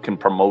that you can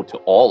promote to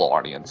all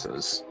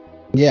audiences.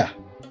 Yeah,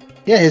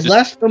 his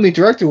last film he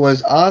directed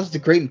was Oz the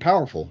Great and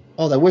Powerful.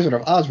 Oh, that Wizard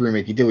of Oz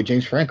remake he did with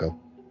James Franco.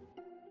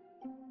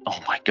 Oh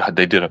my god,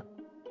 they did a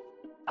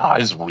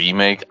Oz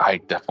remake? I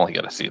definitely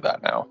gotta see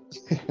that now.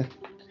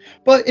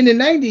 But in the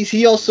 90s,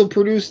 he also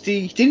produced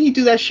didn't he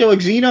do that show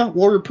Xena,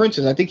 Warrior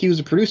Princess? I think he was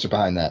a producer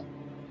behind that.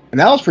 And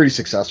that was pretty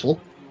successful.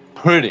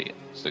 Pretty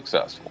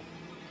successful.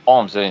 All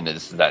I'm saying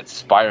is that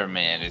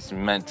Spider-Man is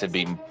meant to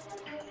be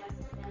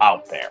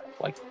out there,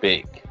 like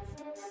big.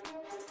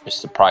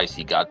 Just surprised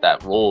he got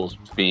that role,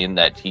 being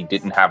that he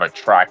didn't have a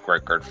track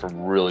record for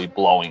really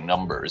blowing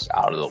numbers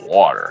out of the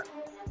water.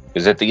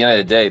 Because at the end of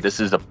the day, this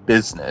is a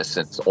business.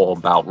 It's all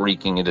about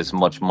raking in as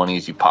much money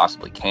as you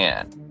possibly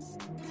can,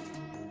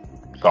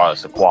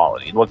 regardless of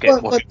quality. But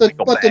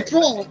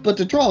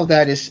the draw of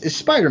that is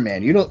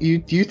Spider-Man. Do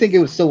you think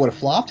it still would have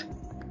flopped?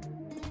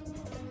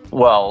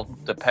 Well,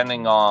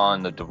 depending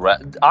on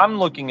the I'm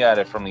looking at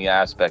it from the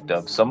aspect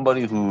of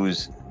somebody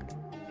who's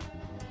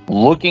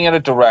looking at a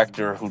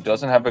director who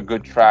doesn't have a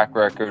good track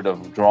record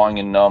of drawing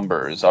in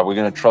numbers, are we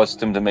going to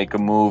trust him to make a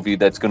movie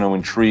that's going to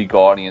intrigue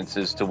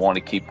audiences to want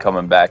to keep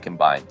coming back and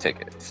buying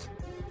tickets?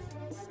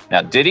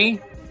 Now, did he?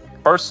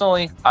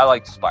 Personally, I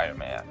liked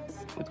Spider-Man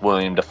with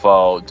William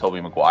Dafoe,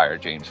 Tobey Maguire,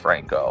 James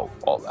Franco,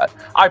 all that.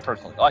 I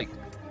personally liked it.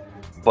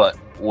 But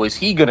was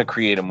he going to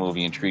create a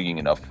movie intriguing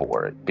enough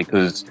for it?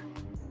 Because,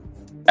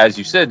 as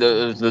you said,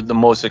 the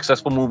most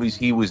successful movies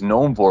he was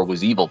known for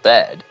was Evil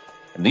Dead.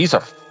 And these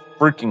are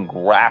freaking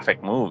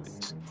graphic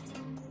movies.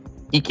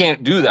 He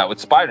can't do that with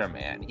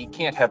Spider-Man. He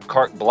can't have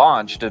carte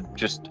blanche to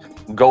just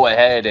go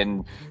ahead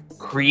and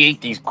create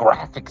these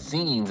graphic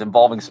scenes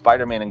involving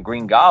Spider-Man and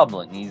Green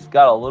Goblin. He's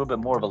got a little bit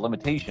more of a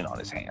limitation on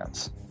his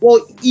hands. Well,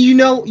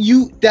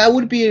 that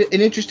would be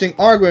an interesting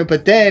argument,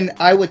 but then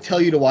I would tell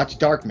you to watch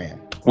Darkman,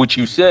 which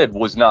you said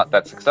was not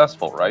that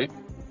successful, right?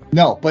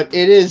 No, but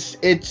it is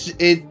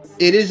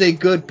a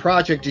good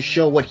project to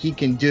show what he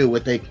can do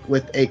with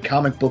a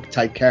comic book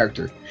type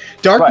character.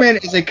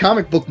 Darkman is a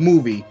comic book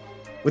movie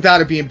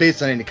without it being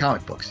based on any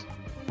comic books.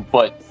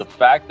 But the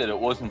fact that it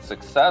wasn't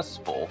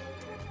successful,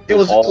 it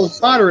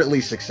was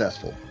moderately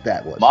successful.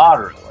 That was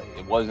moderately.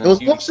 It wasn't. It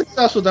was more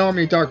successful than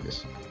Army of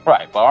Darkness.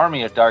 Right, but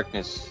Army of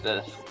Darkness,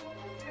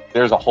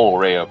 there's a whole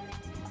array of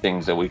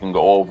things that we can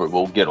go over.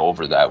 We'll get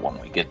over that when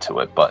we get to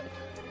it. But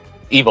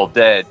Evil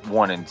Dead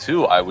 1 and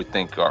 2, I would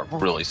think, are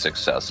really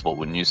successful,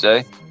 wouldn't you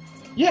say?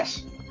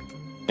 Yes.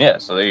 Yeah,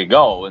 so there you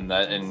go.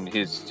 And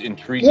his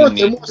intriguing.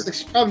 They're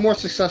probably more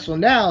successful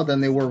now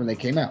than they were when they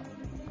came out.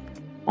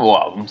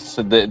 Well,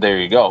 so there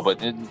you go.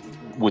 But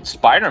with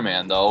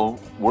Spider-Man, though,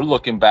 we're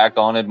looking back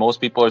on it. Most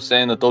people are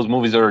saying that those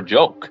movies are a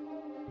joke.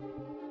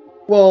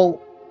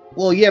 Well,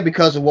 yeah,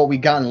 because of what we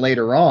gotten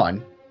later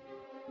on.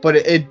 But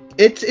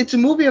it's a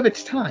movie of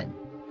its time,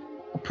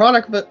 a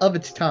product of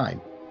its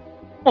time.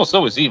 Well,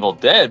 so is Evil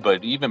Dead,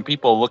 but even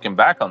people looking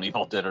back on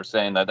Evil Dead are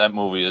saying that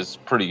movie is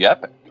pretty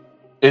epic.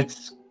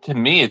 To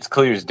me, it's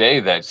clear as day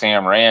that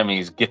Sam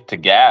Raimi's gift to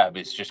gab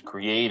is just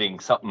creating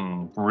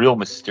something real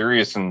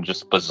mysterious and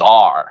just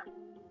bizarre.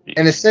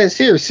 And it says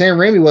here, Sam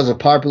Raimi was a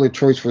popular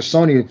choice for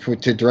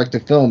Sony to direct the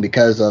film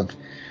because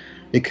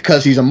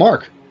he's a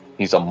mark.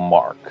 He's a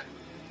mark.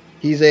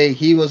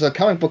 He was a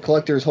comic book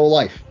collector his whole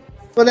life.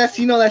 But that's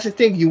the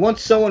thing. You want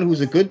someone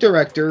who's a good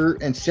director,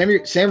 and Sam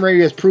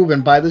Raimi has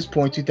proven by this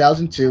point,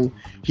 2002,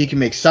 he can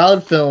make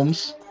solid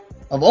films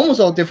of almost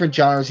all different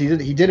genres.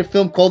 He did a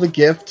film called The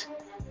Gift,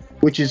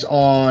 which is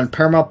on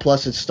Paramount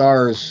Plus. It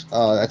stars.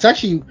 It's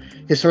actually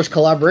his first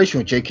collaboration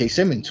with J.K.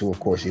 Simmons, who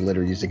of course he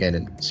later used again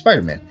in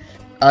Spider-Man.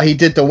 He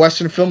did the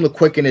Western film The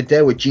Quick and the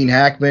Dead with Gene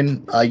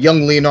Hackman,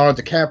 young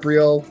Leonardo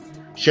DiCaprio,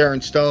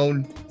 Sharon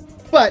Stone.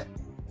 But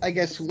I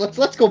guess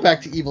let's go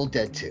back to Evil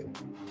Dead 2.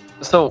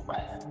 So,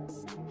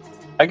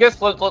 I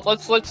guess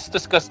let's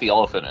discuss the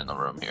elephant in the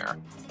room here.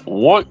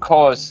 What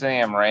caused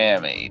Sam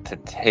Raimi to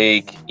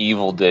take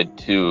Evil Dead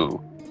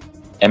 2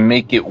 and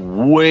make it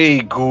way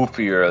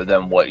goofier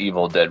than what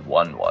Evil Dead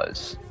 1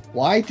 was?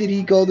 Why did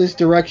he go this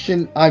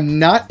direction? I'm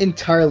not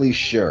entirely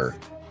sure.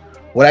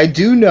 What I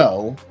do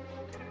know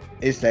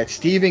is that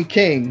Stephen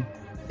King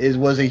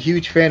was a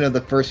huge fan of the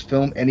first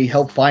film, and he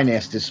helped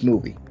finance this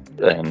movie.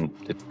 And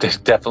it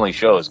definitely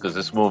shows, because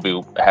this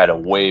movie had a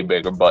way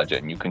bigger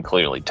budget, and you can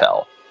clearly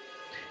tell.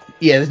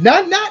 Yeah, it's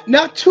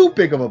not too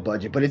big of a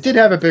budget, but it did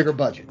have a bigger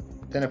budget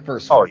than the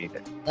first one. Oh, you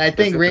did. And I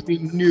think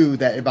Raimi knew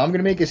that if I'm going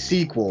to make a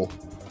sequel,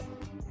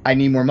 I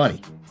need more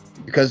money.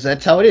 Because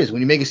that's how it is.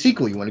 When you make a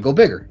sequel, you want to go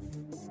bigger.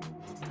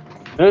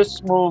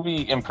 This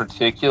movie in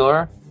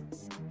particular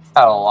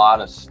had a lot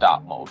of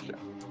stop motion.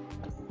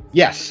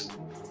 Yes.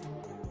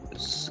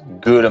 It's a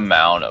good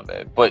amount of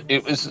it. But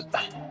it was...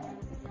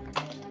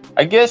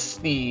 I guess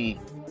the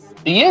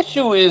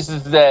issue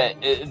is that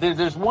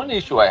there's one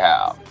issue I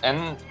have,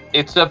 and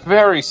it's a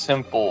very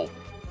simple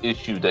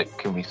issue that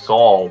can be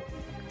solved.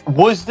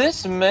 Was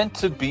this meant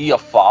to be a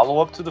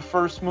follow-up to the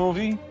first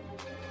movie?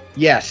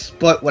 Yes,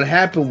 but what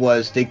happened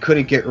was they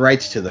couldn't get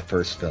rights to the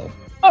first film.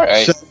 All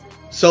right.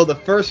 So the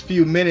first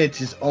few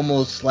minutes is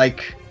almost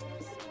like,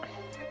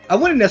 I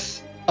wouldn't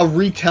necessarily, a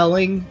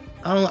retelling.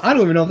 I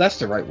don't even know if that's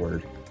the right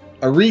word.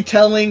 A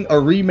retelling, a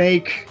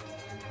remake,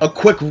 a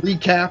quick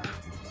recap.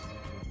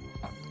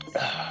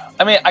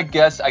 I mean, I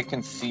guess I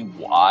can see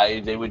why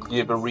they would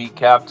give a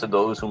recap to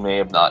those who may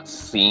have not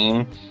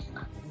seen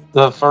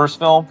the first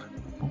film.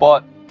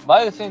 But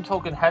by the same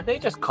token, had they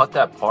just cut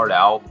that part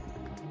out,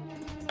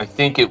 I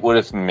think it would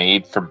have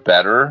made for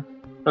better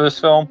for this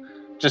film.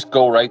 Just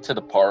go right to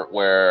the part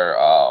where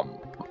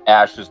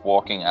Ash is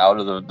walking out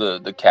of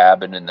the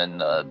cabin, and then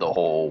the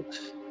whole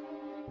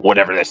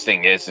whatever this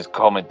thing is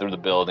coming through the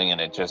building,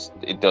 and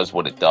it does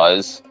what it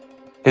does.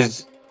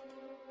 Because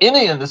in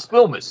the end, this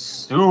film is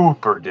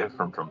super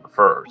different from the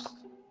first.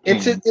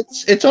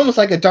 It's almost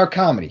like a dark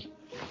comedy.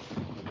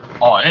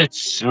 Oh,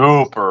 it's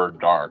super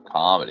dark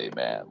comedy,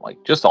 man. Like,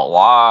 just a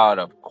lot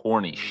of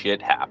corny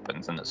shit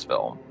happens in this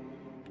film.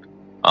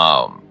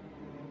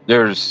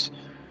 There's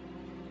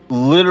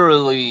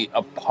literally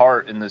a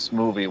part in this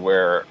movie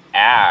where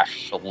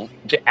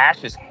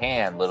Ash's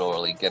hand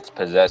literally gets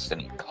possessed and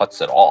he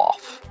cuts it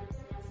off.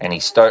 And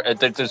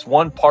there's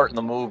one part in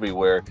the movie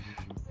where,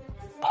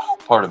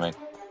 pardon me,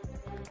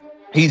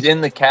 he's in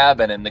the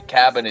cabin and the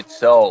cabin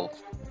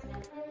itself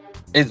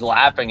is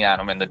laughing at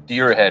him, and the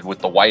deer head with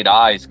the white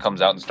eyes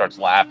comes out and starts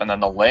laughing,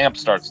 and the lamp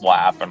starts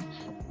laughing.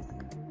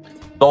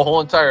 The whole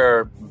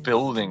entire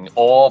building,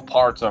 all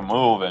parts are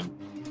moving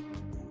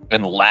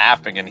and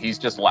laughing, and he's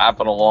just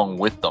laughing along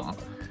with them.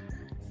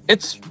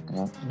 This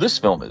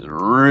film is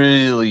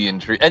really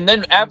intriguing. And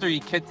then after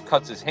he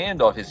cuts his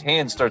hand off, his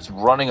hand starts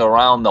running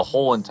around the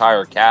whole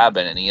entire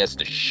cabin, and he has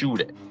to shoot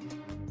it.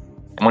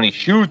 And when he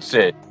shoots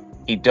it,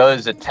 he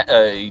does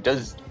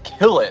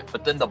kill it,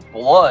 but then the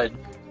blood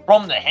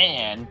from the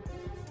hand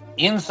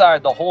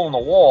inside the hole in the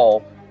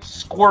wall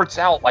squirts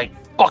out like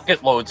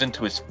bucket loads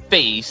into his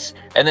face,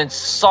 and then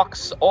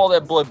sucks all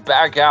that blood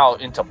back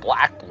out into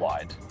black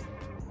blood.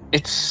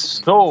 It's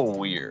so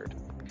weird.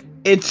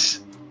 And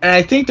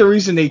I think the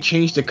reason they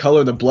changed the color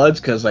of the bloods,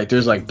 because like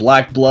there's like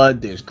black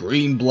blood, there's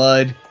green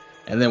blood,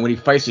 and then when he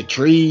fights the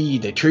tree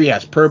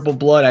has purple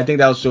blood. I think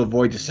that was to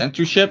avoid the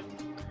censorship,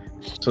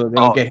 so they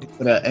don't get hit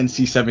with a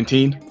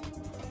NC-17.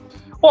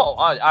 Well,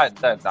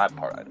 that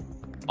part I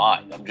don't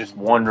mind. I'm just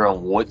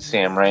wondering what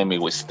Sam Raimi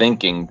was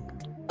thinking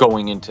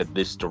going into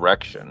this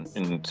direction,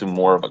 into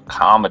more of a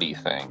comedy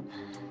thing,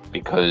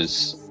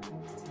 because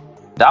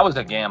that was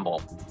a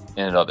gamble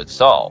in and of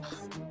itself,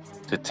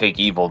 to take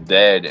Evil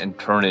Dead and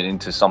turn it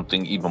into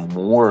something even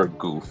more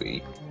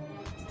goofy.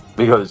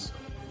 Because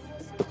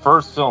the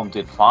first film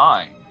did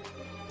fine.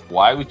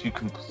 Why would you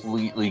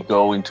completely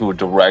go into a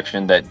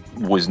direction that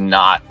was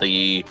not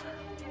the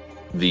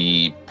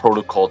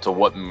protocol to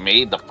what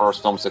made the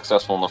first film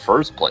successful in the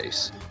first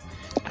place?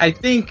 I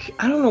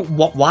don't know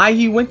why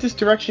he went this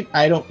direction.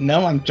 I don't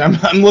know. I'm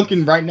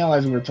looking right now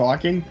as we're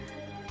talking.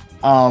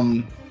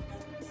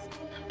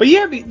 But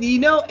yeah, you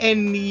know,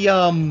 in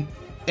the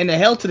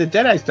Hail to the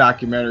Deadites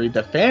documentary,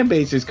 the fan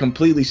base is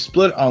completely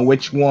split on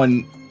which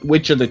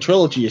of the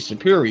trilogy is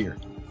superior.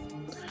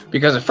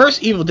 Because the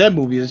first Evil Dead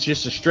movie is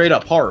just a straight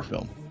up horror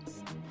film.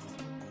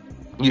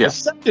 Yeah. The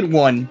second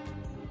one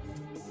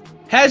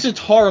has its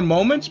horror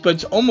moments, but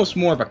it's almost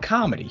more of a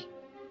comedy.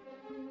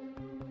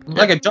 Yeah.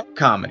 Like a dark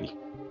comedy.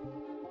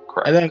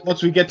 Correct. And then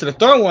once we get to the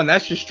third one,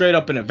 that's just straight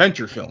up an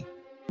adventure film.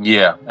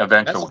 Yeah,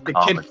 adventure. That's like the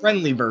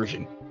kid-friendly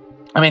version.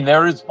 I mean,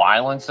 there is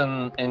violence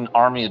in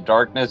Army of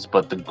Darkness,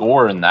 but the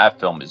gore in that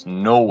film is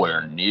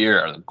nowhere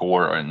near the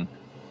gore in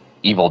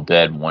Evil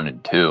Dead 1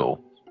 and 2.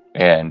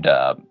 And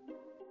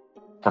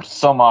for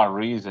some odd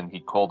reason, he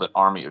called it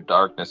Army of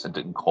Darkness and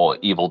didn't call it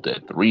Evil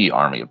Dead 3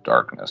 Army of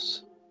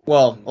Darkness.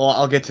 Well,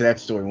 I'll get to that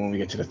story when we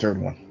get to the third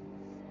one.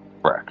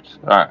 Correct.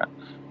 All right.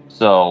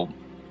 So,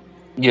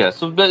 yeah,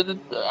 so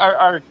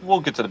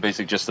we'll get to the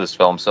basic gist of this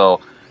film.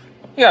 So,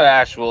 you got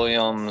Ash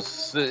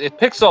Williams. It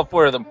picks up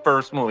where the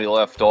first movie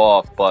left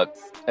off, but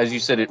as you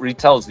said, it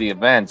retells the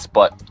events.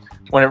 But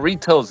when it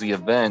retells the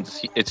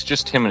events, it's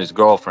just him and his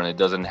girlfriend. It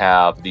doesn't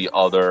have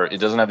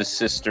his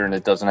sister, and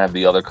it doesn't have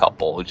the other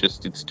couple. It's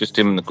just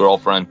him and the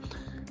girlfriend.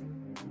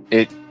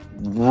 It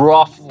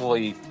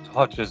roughly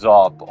touches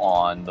up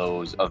on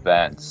those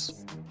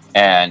events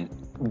and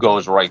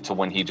goes right to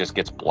when he just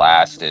gets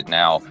blasted.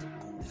 Now,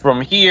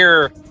 from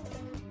here,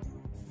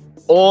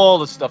 all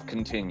the stuff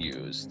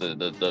continues,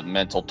 the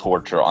mental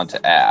torture onto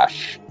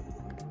Ash.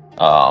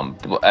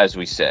 As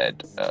we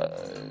said,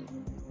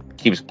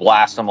 keeps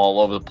blasting him all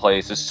over the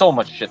place. There's so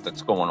much shit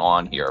that's going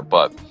on here,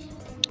 but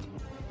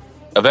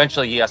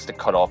eventually he has to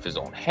cut off his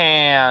own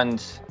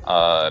hand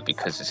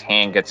because his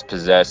hand gets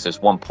possessed.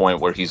 There's one point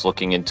where he's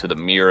looking into the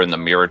mirror and the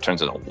mirror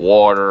turns into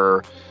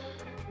water.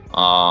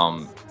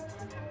 So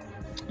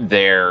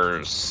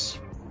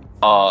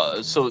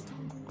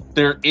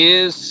there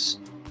is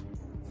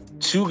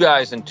 2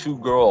 guys and 2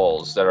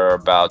 girls that are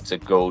about to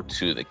go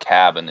to the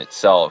cabin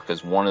itself,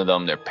 because one of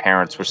them, their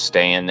parents were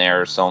staying there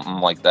or something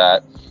like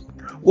that.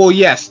 Well,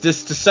 yes, the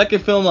second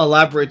film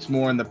elaborates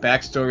more on the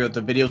backstory of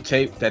the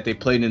videotape that they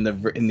played in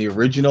the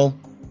original.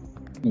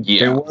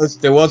 Yeah,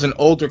 there was an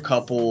older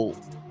couple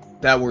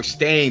that were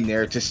staying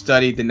there to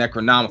study the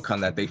Necronomicon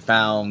that they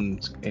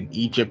found in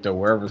Egypt or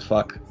wherever the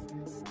fuck.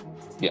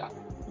 Yeah,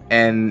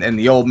 and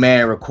the old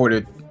man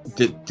recorded.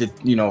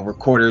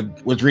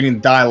 Was reading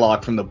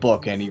dialogue from the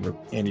book, and he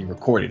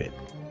recorded it.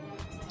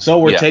 So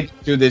we're taken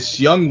to this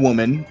young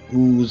woman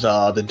who's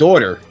the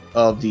daughter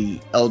of the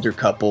elder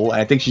couple.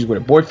 And I think she's with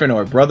a boyfriend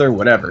or a brother,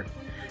 whatever.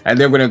 And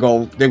they're gonna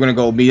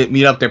go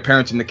meet up their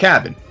parents in the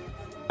cabin.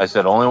 I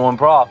said only one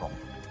problem: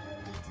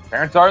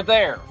 parents aren't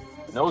there.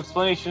 No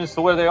explanation as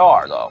to where they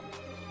are, though.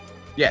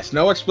 Yes,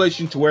 no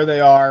explanation to where they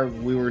are.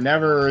 We were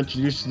never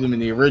introduced to them in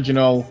the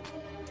original.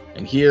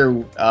 And here,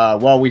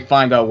 we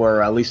find out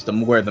where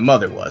the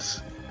mother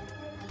was.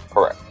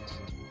 Correct.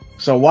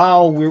 So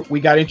while we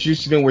got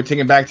introduced to them, we're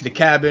taken back to the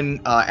cabin.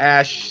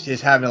 Ash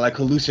is having like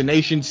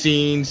hallucination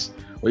scenes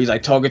where he's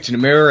like talking to the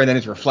mirror, and then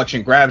his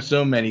reflection grabs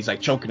him, and he's like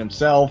choking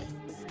himself.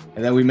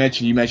 And then you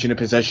mentioned the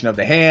possession of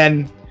the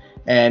hand.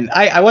 And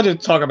I wanted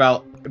to talk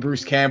about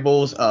Bruce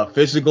Campbell's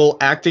physical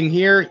acting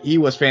here. He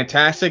was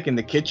fantastic in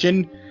the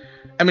kitchen.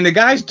 I mean, the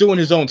guy's doing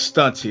his own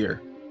stunts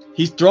here.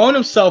 He's throwing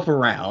himself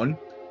around.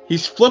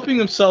 He's flipping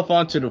himself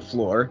onto the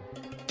floor.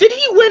 Did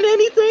he win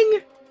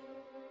anything?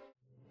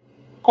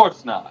 Of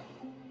course not.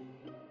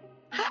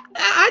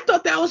 I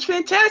thought that was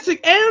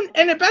fantastic.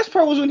 And the best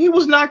part was when he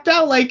was knocked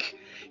out, like,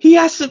 he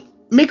has to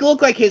make it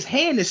look like his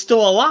hand is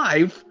still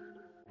alive.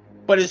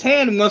 But his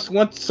hand,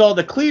 once saw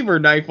the cleaver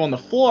knife on the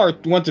floor,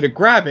 wanted to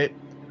grab it.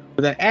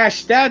 But then Ash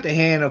stabbed the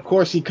hand. Of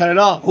course, he cut it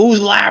off. Who's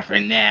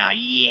laughing now?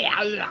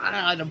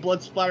 Yeah! The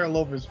blood splattered all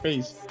over his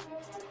face.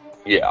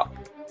 Yeah.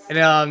 And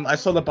I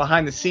saw that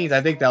behind the scenes.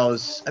 I think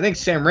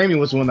Sam Raimi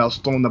was the one that was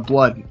throwing the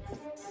blood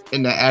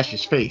into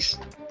Ash's face.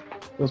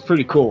 It was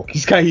pretty cool.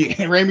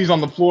 Raimi's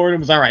on the floor and it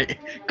was all right.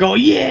 Go,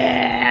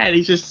 yeah! And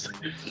he's just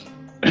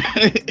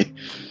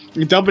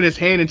dumping his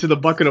hand into the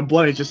bucket of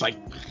blood. He's just like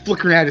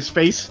flickering at his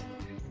face.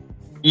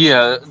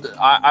 Yeah,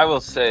 I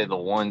will say the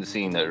one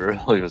scene that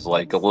really was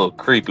like a little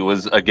creepy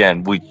was,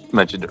 again, we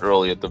mentioned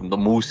earlier, the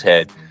moose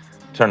head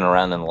turning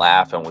around and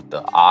laughing with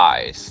the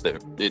eyes.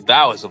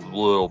 That was a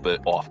little bit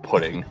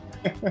off-putting.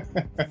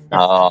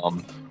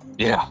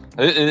 Yeah,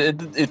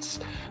 it's.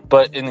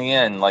 But in the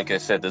end, like I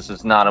said, this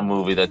is not a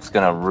movie that's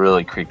gonna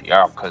really creep you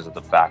out because of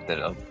the fact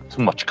that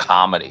too much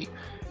comedy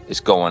is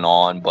going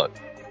on. But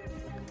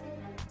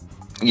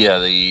yeah,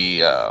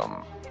 the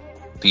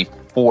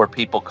 4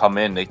 people come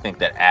in. They think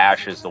that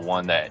Ash is the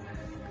one that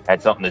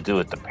had something to do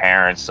with the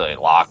parents, so they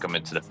lock him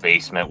into the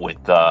basement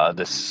with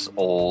this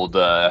old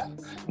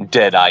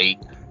deadite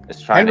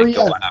that's trying to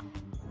go out.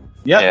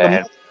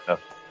 Yeah.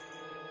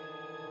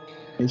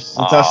 It's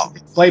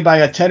played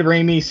by Ted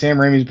Raimi, Sam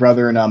Raimi's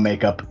brother, in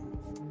makeup.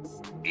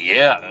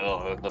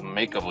 Yeah, the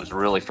makeup was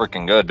really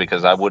freaking good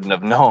because I wouldn't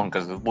have known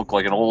because it looked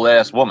like an old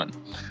ass woman.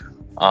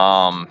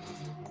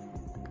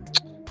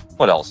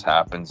 What else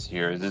happens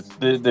here?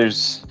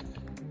 There's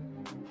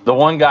the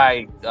one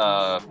guy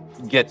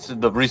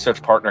the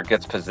research partner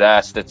gets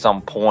possessed at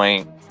some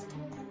point,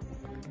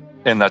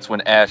 and that's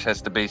when Ash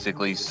has to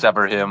basically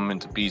sever him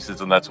into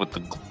pieces, and that's with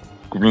the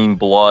green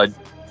blood.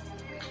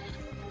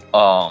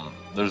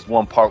 There's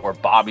one part where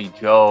Bobby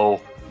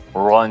Joe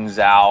runs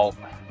out.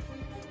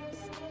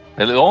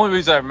 And the only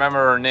reason I remember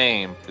her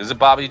name is it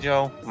Bobby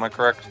Joe? Am I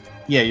correct?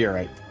 Yeah, you're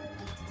right.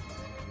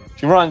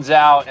 She runs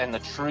out, and the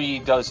tree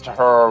does to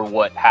her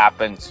what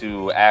happened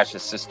to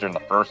Ash's sister in the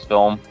first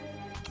film.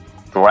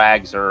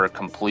 Drags her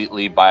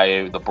completely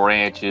by the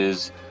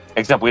branches,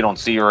 except we don't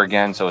see her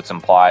again, so it's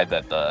implied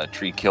that the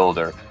tree killed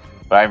her.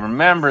 But I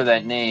remember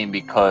that name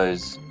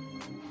because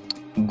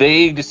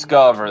they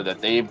discover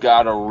that they've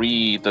got to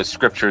read the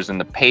scriptures in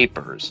the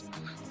papers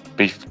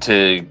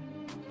to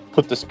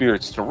put the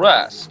spirits to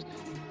rest.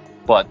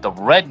 But the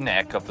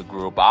redneck of the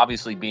group,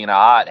 obviously being a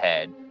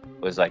hothead,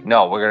 was like,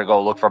 no, we're going to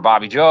go look for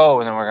Bobby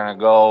Joe, and then we're going to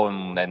go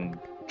and then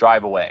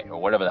drive away,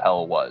 or whatever the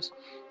hell it was.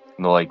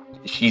 And they're like,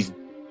 she's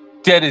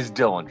dead as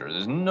Dillinger.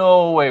 There's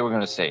no way we're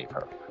going to save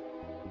her.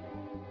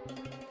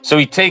 So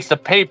he takes the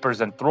papers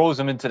and throws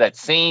them into that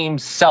same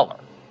cellar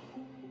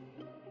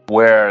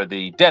where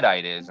the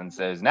deadite is and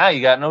says, now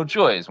you got no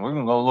choice. We're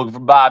going to go look for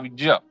Bobby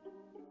Joe.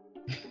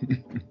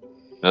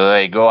 So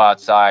they go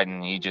outside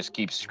and he just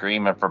keeps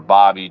screaming for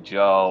Bobby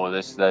Joe,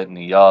 this, that, and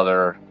the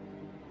other.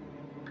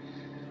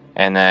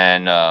 And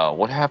then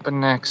what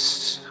happened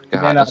next?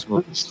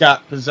 Bruce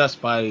got possessed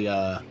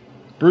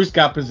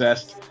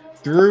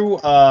threw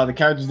the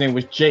character's name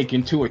was Jake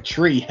into a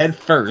tree head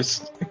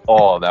first.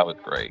 Oh, that was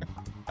great.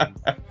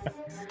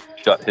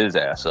 Shut his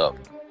ass up.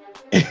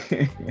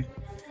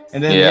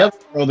 And then the other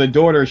girl, the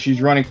daughter,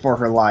 she's running for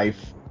her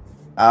life.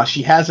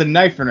 She has a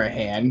knife in her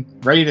hand,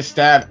 ready to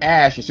stab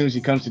Ash as soon as he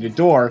comes to the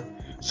door.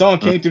 Someone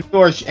came through the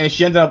door, and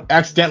she ended up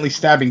accidentally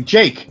stabbing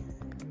Jake.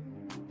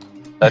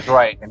 That's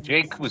right. And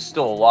Jake was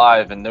still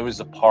alive, and there was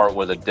a part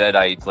where the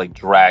deadite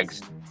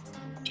drags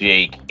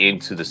Jake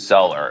into the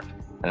cellar,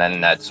 and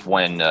then that's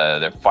when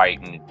they're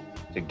fighting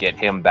to get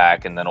him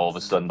back, and then all of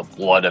a sudden the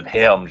blood of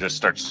him just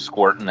starts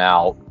squirting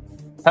out.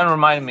 Kind of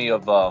reminded me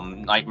of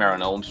Nightmare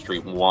on Elm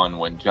Street 1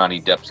 when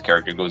Johnny Depp's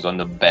character goes on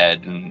the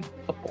bed and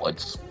the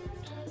blood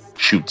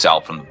shoots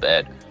out from the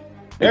bed.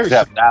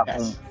 Except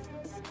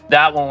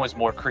that one was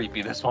more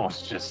creepy. This one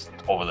was just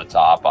over the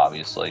top,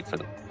 obviously, for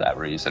that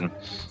reason.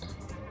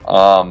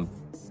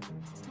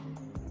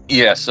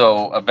 Yeah,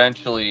 so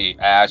eventually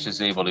Ash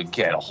is able to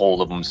get a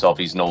hold of himself.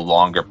 He's no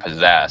longer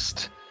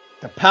possessed.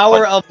 The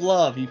power of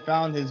love. He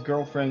found his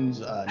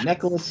girlfriend's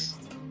necklace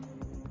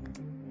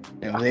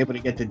and was able to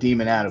get the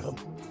demon out of him.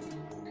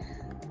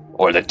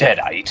 Or the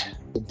deadite.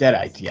 The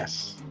deadite,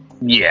 yes.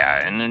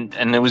 Yeah,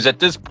 and it was at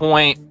this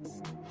point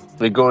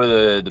they go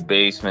to the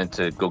basement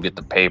to go get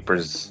the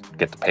papers.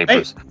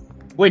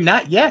 Wait,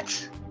 not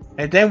yet.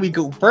 And then we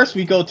go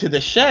to the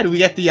shed. We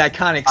get the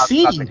iconic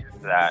scene.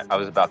 I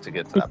was about to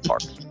get to that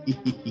part.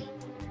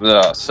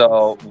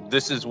 So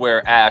this is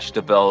where Ash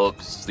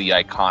develops the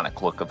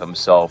iconic look of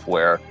himself,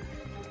 where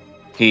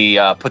he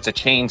puts a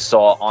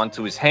chainsaw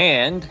onto his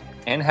hand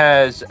and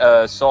has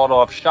a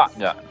sawed-off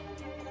shotgun.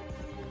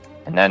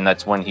 And then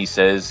that's when he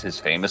says his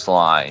famous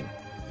line,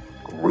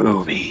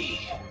 Groovy.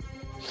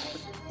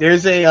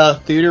 There's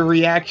a theater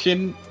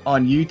reaction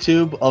on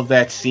YouTube of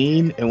that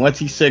scene, and once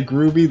he said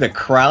groovy, the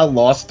crowd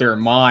lost their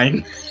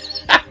mind.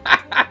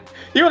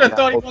 You would have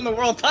thought he won the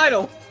world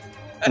title.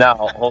 Now,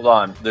 hold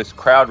on. This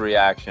crowd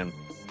reaction,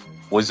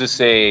 was this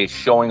a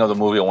showing of the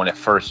movie when it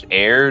first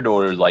aired,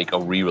 or like a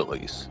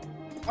re-release?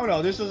 Oh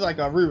no, this is like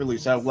a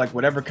re-release of like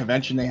whatever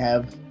convention they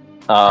have.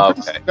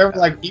 Okay. They're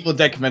like Evil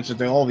Dead conventions.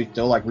 They'll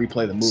like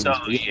replay the movie. So,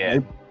 yeah.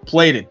 They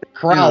played it. The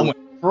crowd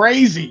went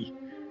crazy.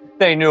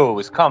 They knew it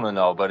was coming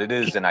though, but it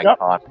is an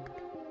iconic.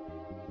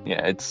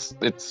 Yeah, it's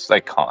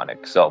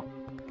iconic, so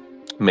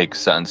makes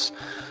sense.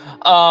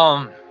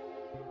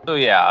 So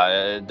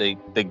yeah,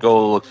 they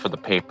go look for the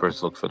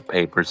papers.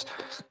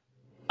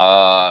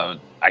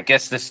 I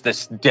guess this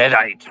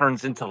Deadite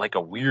turns into like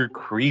a weird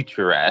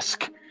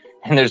creature-esque,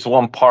 and there's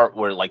one part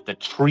where like the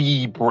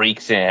tree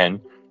breaks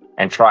in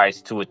and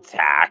tries to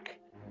attack.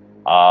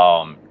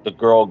 The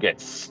girl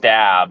gets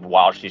stabbed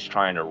while she's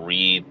trying to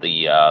read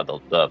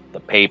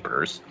the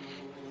papers,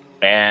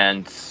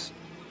 and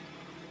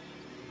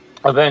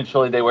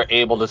eventually they were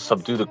able to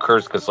subdue the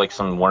curse because like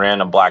some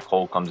random black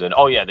hole comes in.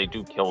 Oh yeah, they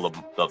do kill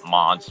the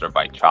monster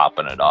by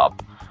chopping it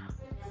up.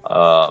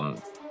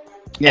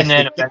 Yes, and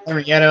then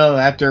Henrietta,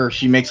 after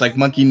she makes like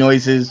monkey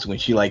noises when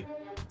she like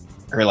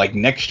her like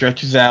neck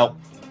stretches out.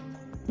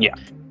 Yeah.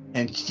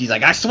 And she's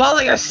like, I swallow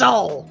your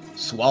soul.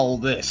 Swallow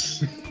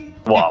this.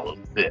 Swallow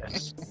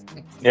this.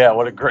 Yeah,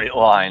 what a great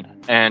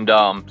line. And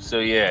so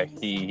yeah,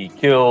 he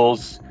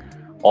kills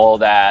all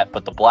that,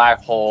 but the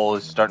black hole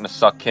is starting to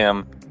suck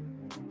him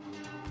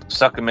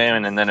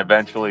in, and then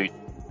eventually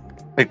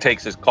it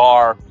takes his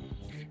car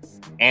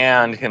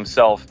and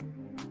himself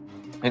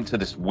into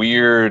this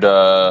weird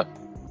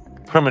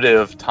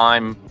primitive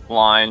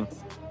timeline,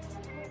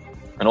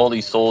 and all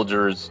these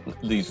soldiers,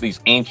 these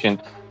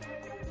ancient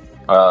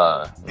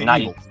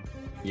knights,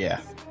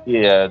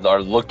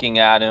 are looking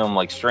at him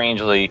like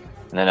strangely,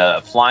 and then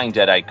a flying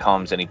Deadite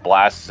comes and he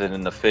blasts it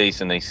in the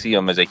face, and they see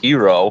him as a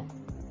hero,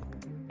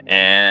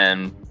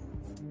 and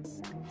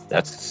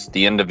that's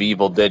the end of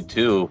Evil Dead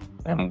 2,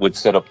 and would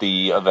set up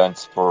the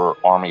events for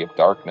Army of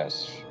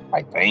Darkness,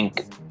 I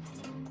think.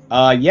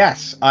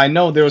 Yes, I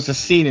know there was a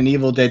scene in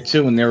Evil Dead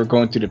 2 when they were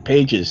going through the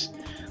pages.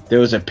 There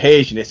was a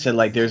page and it said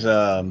like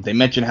they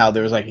mentioned how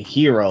there was like a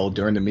hero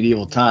during the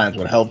medieval times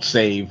what helped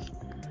save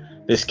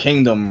this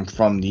kingdom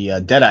from the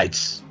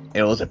Deadites.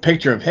 It was a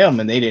picture of him,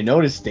 and they didn't know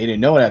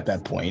it at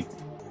that point.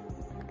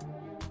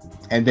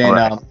 And then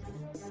Right.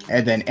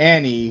 And then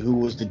Annie, who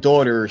was the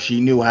daughter, she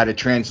knew how to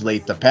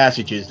translate the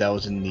passages that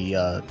was in the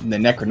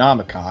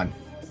Necronomicon,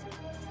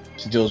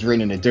 since it was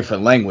written in a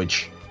different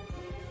language.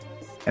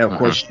 And of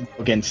course, she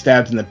was getting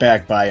stabbed in the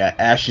back by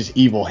Ash's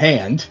evil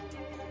hand,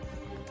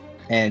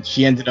 and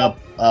she ended up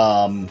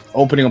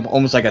opening up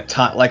almost like a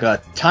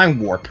time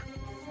warp,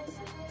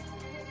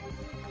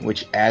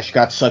 which Ash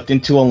got sucked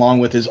into along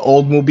with his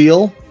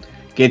Oldsmobile.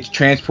 Gets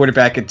transported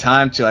back in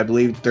time to, I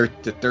believe, the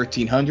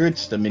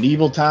 1300s, the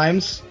medieval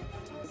times.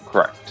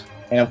 Correct.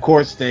 And of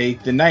course, the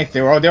knight,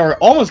 they were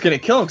almost gonna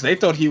kill him because they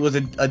thought he was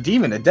a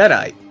demon, a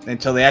Deadite,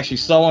 until they actually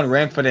saw one,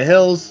 ran for the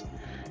hills,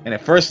 and the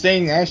first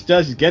thing Ash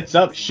does is gets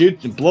up,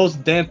 shoots, and blows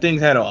the damn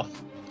thing's head off.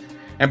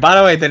 And by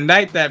the way, the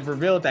knight that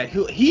revealed that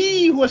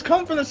he was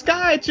come from the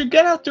sky to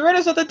get out the rid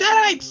of the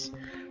Deadites.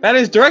 That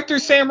is director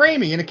Sam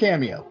Raimi in a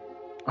cameo.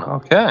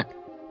 Okay.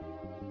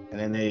 And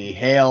then they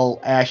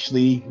hail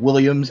Ashley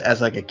Williams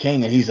as like a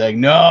king, and he's like,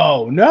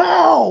 no,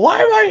 why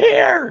am I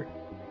here?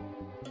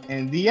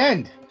 And the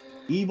end.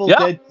 Evil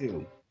Dead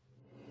 2.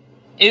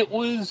 It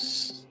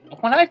was,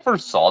 when I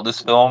first saw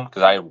this film,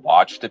 because I had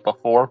watched it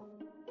before,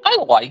 I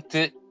liked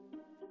it.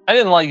 I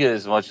didn't like it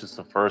as much as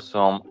the first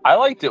film. I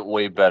liked it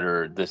way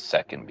better this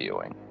second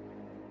viewing.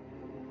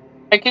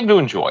 I came to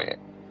enjoy it.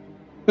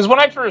 Because when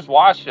I first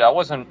watched it, I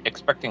wasn't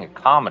expecting a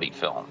comedy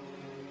film.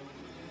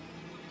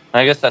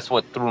 I guess that's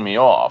what threw me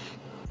off.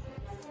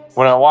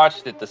 When I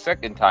watched it the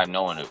second time,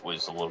 knowing it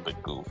was a little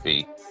bit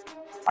goofy,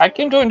 I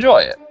came to enjoy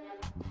it.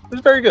 It was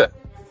very good.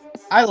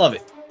 I love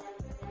it.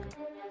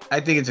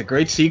 I think it's a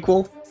great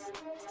sequel.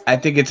 I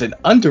think it's an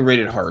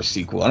underrated horror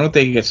sequel. I don't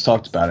think it gets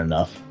talked about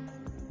enough.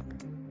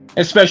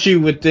 Especially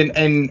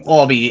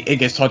it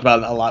gets talked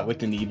about a lot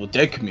within the Evil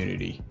Dead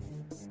community.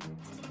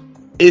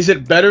 Is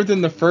it better than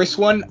the first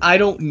one? I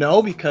don't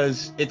know,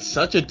 because it's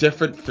such a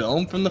different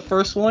film from the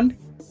first one.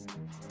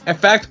 In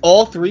fact,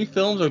 all three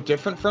films are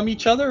different from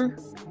each other.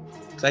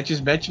 As I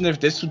just mentioned, if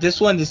this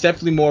one is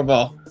definitely more of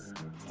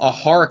a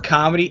horror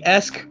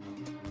comedy-esque.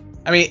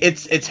 I mean,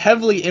 it's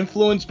heavily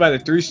influenced by the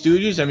Three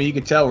Stooges. I mean, you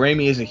can tell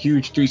Raimi is a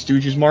huge Three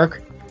Stooges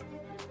mark.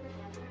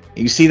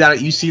 You see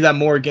that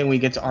more again when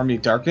you get to Army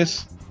of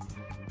Darkness.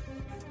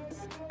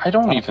 I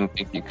don't even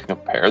think you can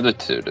compare the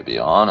two, to be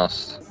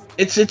honest.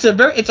 It's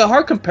a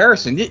hard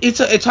comparison.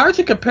 It's hard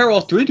to compare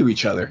all three to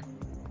each other.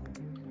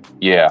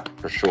 Yeah,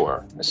 for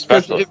sure.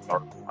 Especially the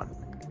first one.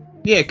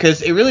 Yeah,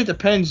 because it really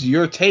depends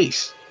your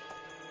taste.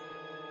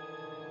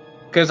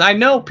 Because I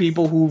know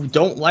people who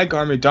don't like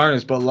Army of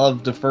Darkness but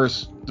love the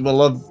first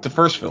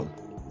film.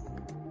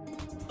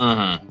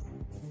 Mm-hmm.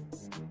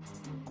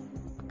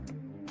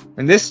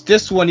 And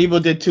this one, Evil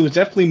Dead 2, is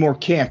definitely more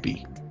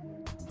campy.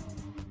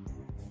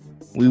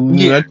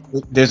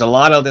 There's a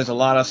lot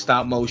of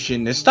stop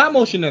motion. There's stop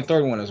motion in the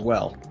third one as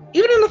well.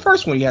 Even in the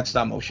first one, you had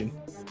stop motion.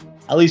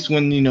 At least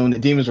when the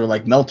demons were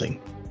like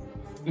melting.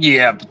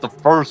 Yeah, but the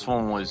first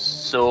one was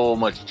so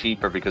much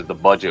cheaper because the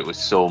budget was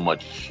so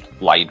much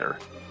lighter.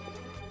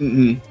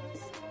 Mm-hmm.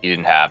 He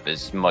didn't have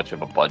as much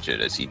of a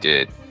budget as he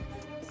did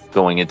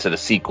going into the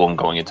sequel and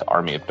going into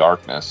Army of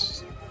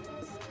Darkness.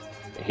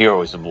 Here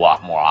was a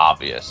lot more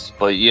obvious.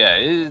 But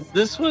yeah,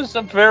 this was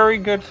a very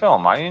good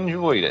film. I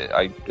enjoyed it.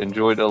 I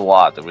enjoyed it a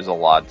lot. There was a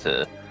lot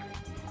to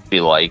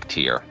be liked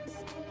here.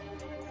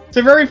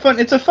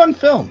 It's a fun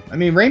film. I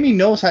mean, Raimi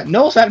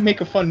knows how to make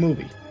a fun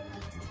movie.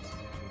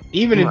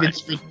 Even if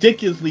it's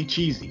ridiculously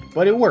cheesy.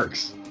 But it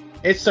works.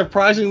 It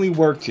surprisingly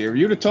worked here. If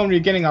you'd have told me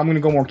in the beginning I'm going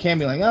to go more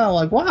campy,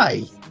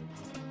 why?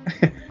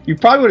 You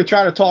probably would have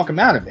tried to talk him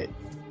out of it.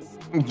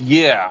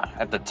 Yeah,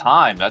 at the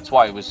time. That's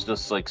why it was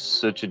just like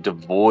such a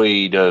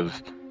devoid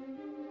of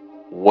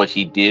what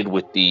he did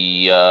with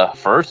the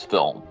first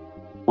film,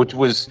 which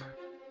was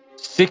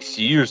 6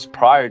 years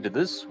prior to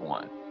this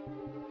one.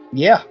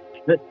 Yeah.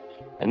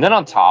 And then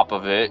on top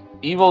of it,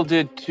 Evil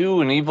Dead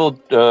 2 and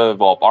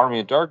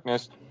Army of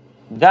Darkness,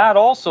 that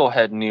also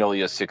had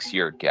nearly a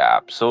 6-year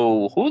gap.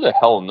 So who the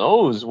hell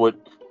knows what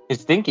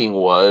his thinking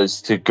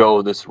was to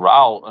go this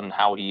route and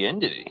how he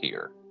ended it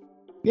here.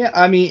 Yeah,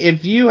 I mean,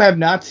 if you've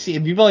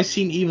only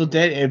seen Evil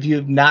Dead, if you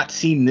have not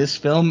seen this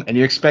film, and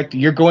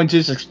you're going to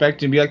just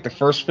expect it to be like the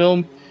first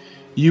film,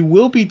 you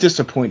will be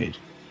disappointed.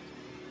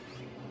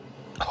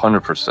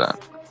 100%.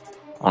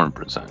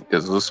 100%.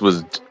 Because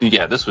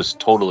this was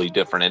totally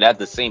different. It had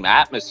the same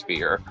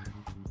atmosphere,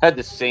 had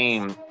the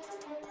same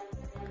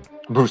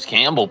Bruce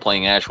Campbell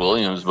playing Ash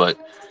Williams, but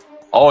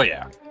oh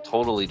yeah,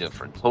 totally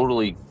different.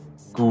 Totally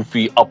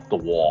goofy, up the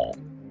wall.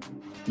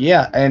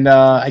 Yeah, and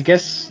I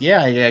guess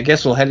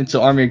we'll head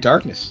into Army of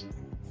Darkness.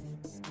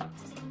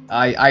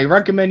 I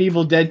recommend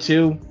Evil Dead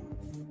 2.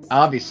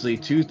 Obviously,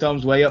 2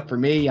 thumbs way up for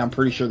me. I'm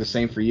pretty sure the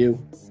same for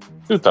you.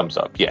 2 thumbs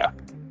up, yeah.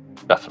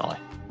 Definitely.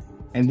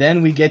 And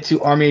then we get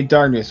to Army of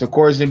Darkness. Of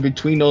course, in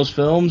between those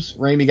films,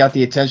 Raimi got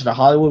the attention of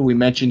Hollywood. We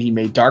mentioned he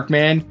made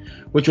Darkman,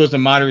 which was a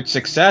moderate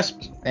success,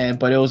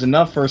 but it was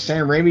enough for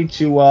Sam Raimi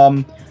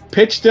to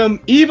pitch them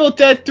Evil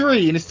Dead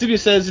 3. And the studio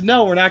says,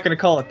 no, we're not going to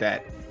call it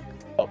that.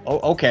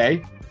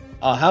 Okay.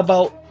 How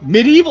about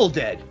Medieval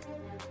Dead?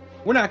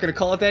 We're not going to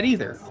call it that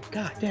either. Oh,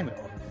 God damn it.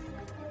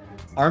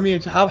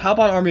 How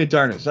about Army of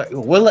Darkness?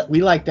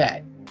 We like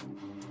that.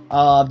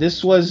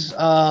 This was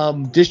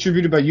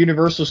distributed by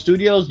Universal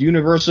Studios.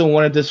 Universal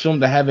wanted this film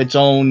to have its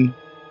own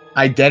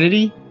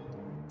identity.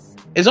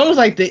 It's almost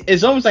like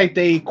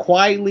they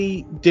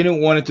quietly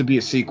didn't want it to be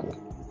a sequel.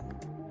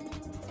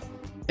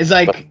 It's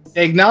like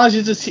they acknowledge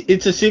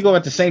it's a sequel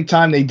at the same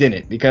time they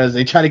didn't, because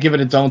they try to give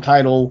it its own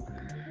title,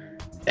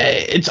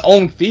 its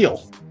own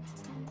feel.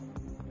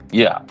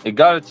 Yeah, it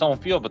got its own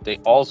feel, but they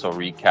also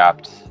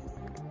recapped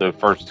the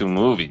first 2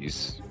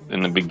 movies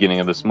in the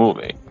beginning of this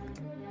movie.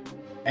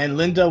 And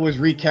Linda was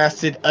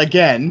recasted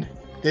again,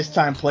 this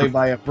time played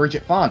by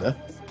Bridget Fonda.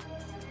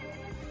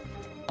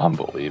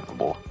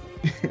 Unbelievable.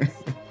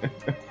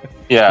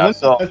 Yeah, Linda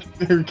so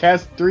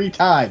recast 3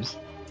 times.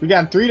 We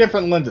got 3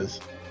 different Lindas.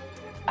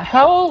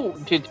 How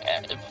did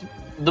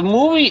the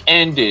movie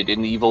ended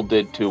in Evil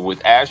Dead 2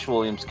 with Ash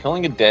Williams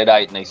killing a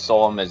deadite and they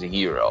saw him as a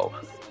hero?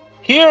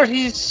 Here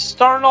he's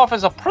starting off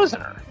as a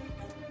prisoner.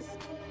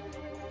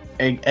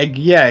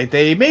 Yeah,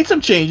 they made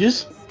some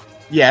changes.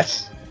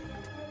 Yes.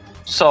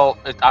 So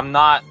I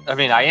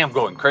am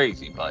going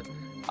crazy, but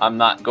I'm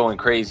not going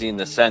crazy in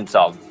the sense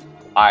of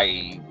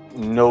I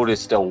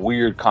noticed a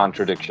weird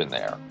contradiction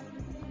there.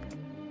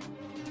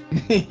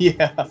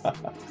 Yeah.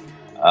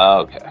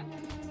 Okay.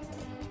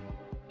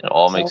 It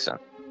all makes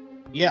sense.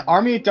 Yeah,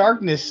 Army of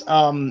Darkness,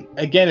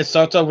 again, it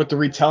starts off with the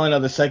retelling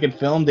of the second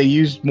film. They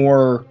used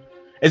more...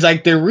 It's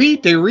like they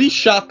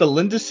reshot the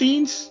Linda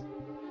scenes.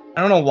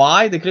 I don't know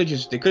why. They could have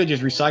just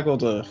recycled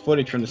the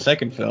footage from the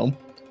second film.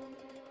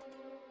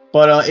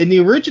 But in the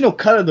original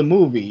cut of the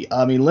movie,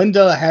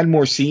 Linda had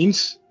more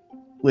scenes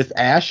with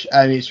Ash.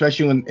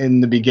 Especially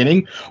in the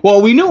beginning.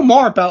 Well, we knew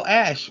more about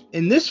Ash.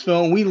 In this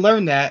film, we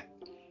learned that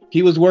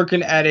he was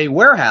working at a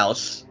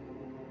warehouse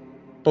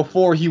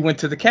before he went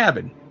to the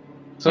cabin.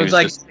 So it's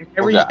like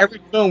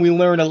every film we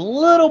learn a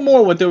little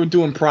more what they were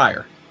doing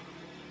prior.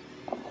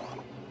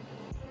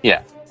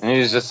 Yeah, and he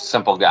was just a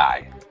simple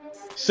guy.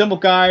 Simple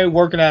guy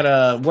working at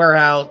a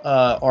warehouse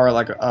or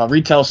like a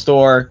retail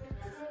store.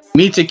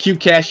 Meets a cute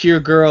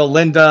cashier girl,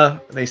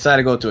 Linda. They decide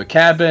to go to a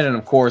cabin, and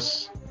of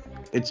course,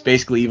 it's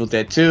basically Evil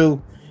Dead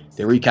 2.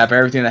 They recap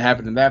everything that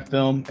happened in that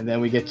film, and then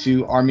we get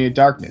to Army of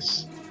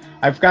Darkness.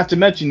 I forgot to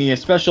mention the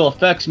special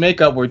effects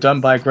makeup were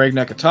done by Greg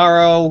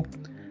Nicotero,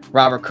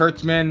 Robert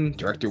Kurtzman,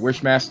 director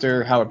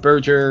Wishmaster, Howard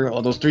Berger,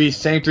 all those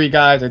same three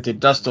guys that did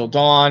Dusk Till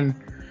Dawn.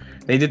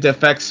 They did the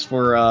effects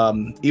for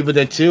Evil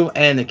Dead 2,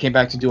 and they came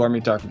back to do Army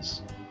of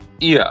Darkness.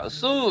 Yeah,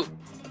 so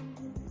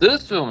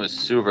this film is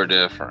super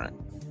different.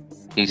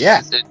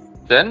 It's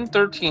then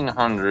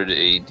 1300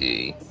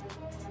 AD.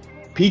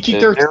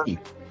 PG-13.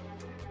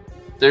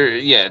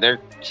 They're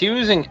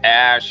accusing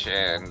Ash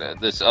and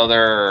this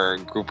other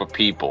group of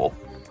people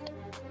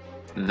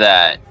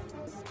that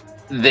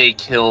they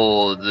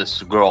killed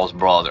this girl's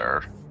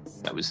brother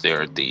that was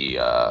there at the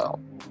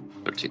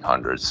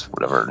 1300s,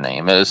 whatever her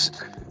name is.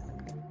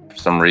 For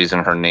some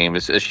reason, her name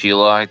is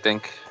Sheila, I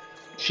think.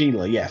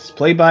 Sheila, yes.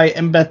 Played by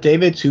M. Beth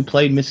Davids, who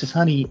played Mrs.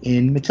 Honey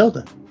in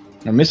Matilda.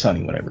 Or Miss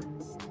Honey, whatever.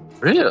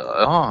 Really?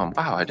 Oh,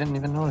 wow, I didn't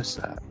even notice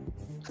that.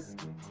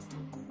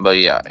 But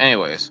yeah,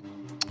 anyways.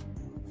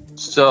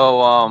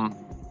 So,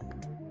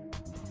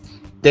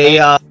 They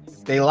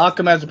lock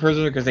him as a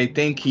prisoner because they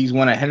think he's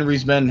one of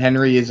Henry's men.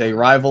 Henry is a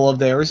rival of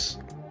theirs.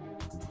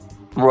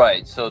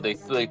 right, so they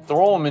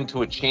throw him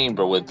into a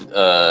chamber with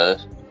a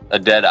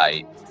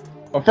deadite.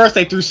 Well, first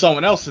they threw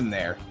someone else in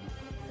there.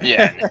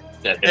 Yeah.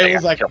 It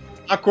was like an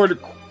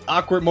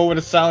awkward moment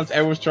of silence.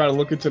 Everyone's trying to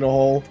look into the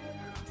hole.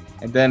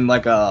 And then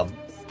like a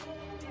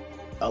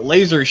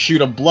laser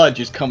shoot of blood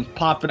just comes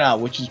popping out,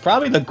 which is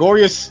probably the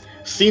goriest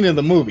scene in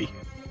the movie.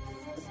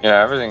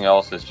 Yeah, everything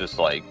else is just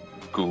like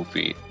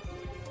goofy.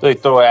 They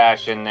throw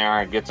Ash in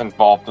there, gets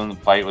involved in the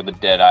fight with the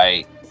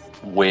Deadite,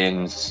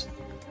 wins,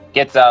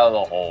 gets out of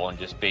the hole, and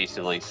just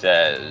basically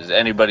says,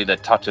 anybody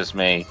that touches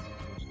me,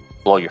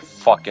 blow your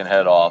fucking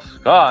head off.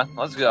 Come on,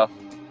 let's go.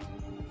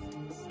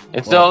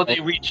 And so they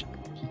reach...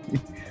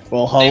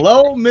 Well,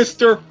 hello,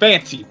 Mr.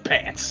 Fancy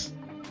Pants.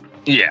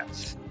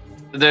 Yes.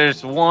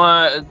 There's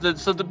one...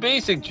 So the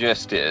basic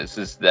gist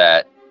is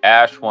that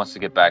Ash wants to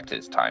get back to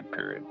his time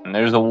period, and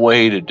there's a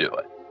way to do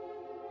it.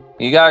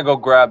 You gotta go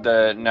grab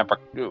the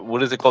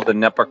what is it called? The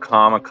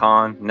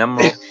Necronomicon?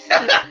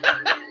 Necronomicon.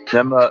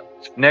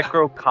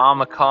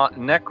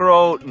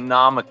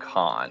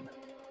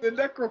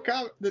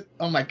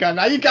 Oh my god,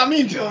 now you got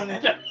me doing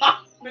it.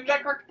 The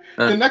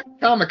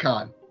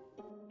Necronomicon.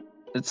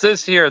 It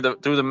says here,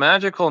 through the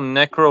magical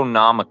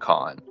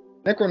Necronomicon.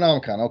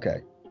 Necronomicon,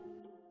 okay.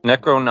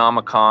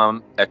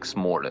 Necronomicon Ex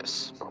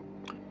Mortis.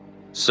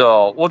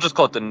 So, we'll just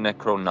call it the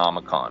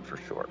Necronomicon for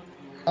short.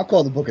 I'll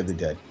call it the Book of the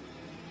Dead.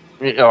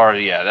 Or,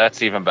 yeah,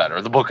 that's even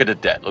better. The Book of the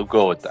Dead. We'll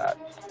go with that.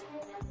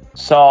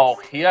 So,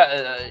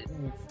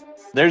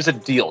 there's a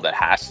deal that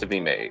has to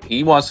be made.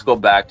 He wants to go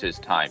back to his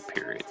time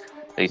period.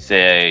 They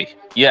say,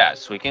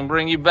 yes, we can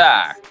bring you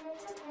back,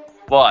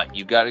 but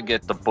you got to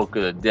get the Book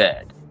of the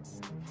Dead.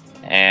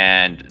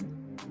 And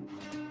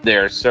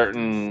there's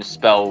certain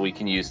spell we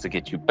can use to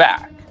get you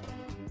back.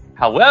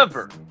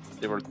 However,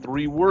 there are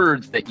 3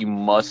 words that you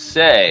must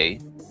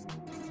say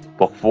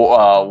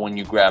before when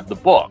you grab the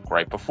book,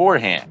 right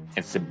beforehand.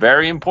 It's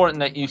very important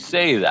that you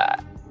say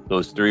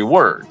those 3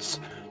 words.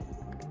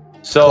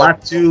 So,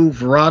 Klaatu,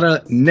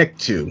 Verada,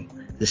 Nikto.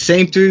 The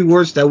same 3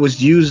 words that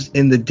was used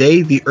in The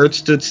Day the Earth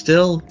Stood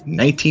Still,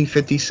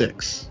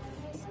 1956.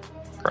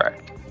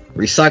 Correct.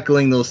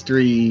 Recycling those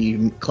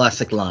 3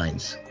 classic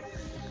lines.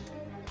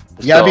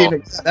 You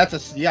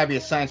gotta be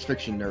a science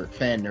fiction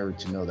fan nerd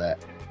to know that.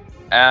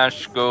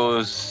 Ash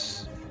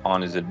goes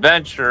on his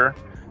adventure.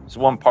 There's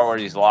one part where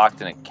he's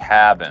locked in a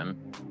cabin,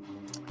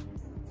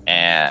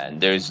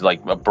 and there's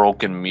like a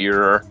broken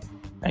mirror,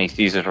 and he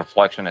sees his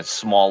reflection as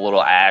small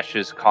little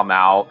ashes come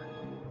out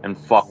and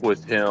fuck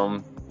with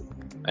him.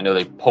 I know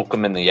they poke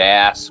him in the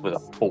ass with a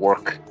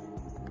fork.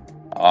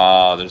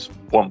 There's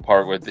one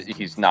part where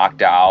he's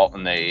knocked out,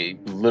 and they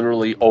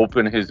literally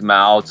open his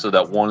mouth so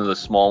that one of the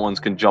small ones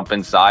can jump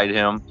inside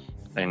him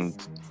and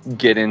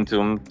get into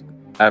him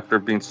after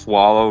being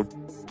swallowed.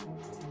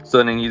 So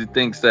then he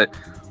thinks that,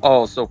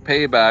 oh, so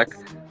payback,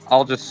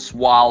 I'll just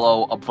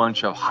swallow a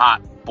bunch of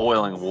hot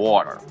boiling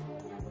water.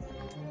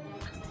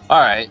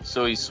 Alright,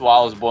 so he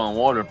swallows boiling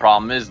water.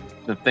 Problem is,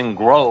 the thing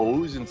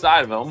grows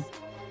inside of him,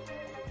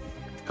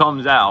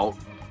 comes out,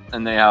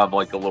 and they have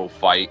like a little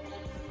fight.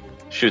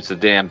 Shoots the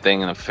damn thing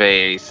in the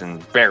face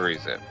and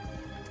buries it.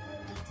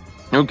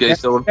 Okay,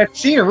 so that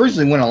scene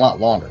originally went a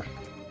lot longer.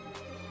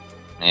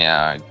 Yeah,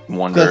 I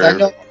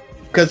wonder.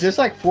 Because there's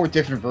like 4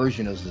 different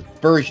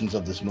versions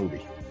of this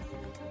movie.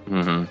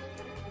 Mm-hmm.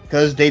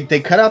 Because they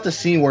cut out the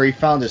scene where he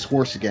found his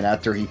horse again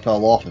after he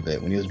fell off of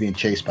it when he was being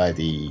chased by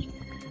the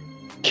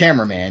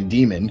cameraman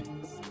demon.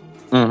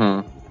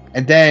 Mm-hmm.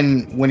 And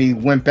then when he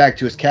went back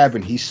to his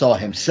cabin, he saw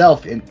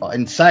himself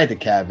inside the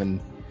cabin.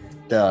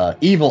 The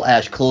evil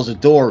Ash closed the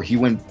door. He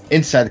went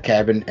inside the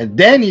cabin, and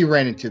then he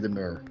ran into the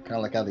mirror, kind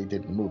of like how they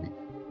did in the movie.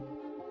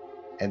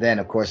 And then,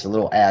 of course, the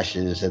little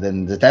ashes. And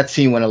then that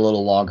scene went a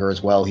little longer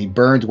as well. He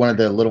burned one of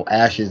the little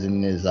ashes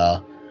in his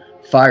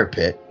fire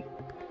pit.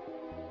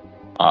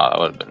 That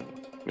would have been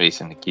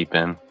decent to keep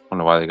in.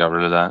 Wonder why they got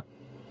rid of that.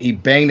 He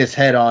banged his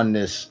head on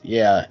this,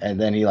 and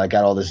then he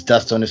got all this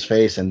dust on his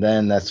face, and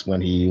then that's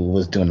when he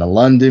was doing the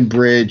London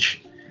Bridge.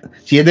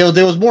 See,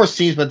 there was more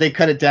scenes, but they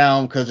cut it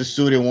down because the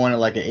studio wanted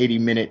like an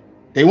 80-minute.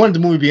 They wanted the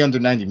movie to be under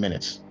 90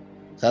 minutes.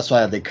 So that's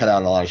why they cut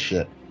out a lot of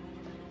shit.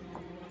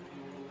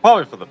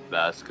 Probably for the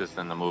best, because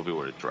then the movie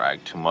would have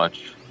dragged too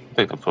much.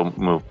 I think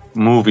the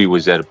movie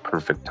was at a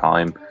perfect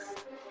time.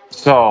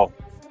 So,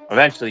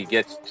 eventually he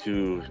gets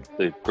to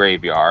the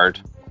graveyard.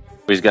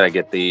 He's got to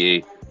get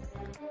the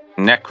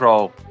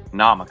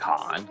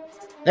Necronomicon.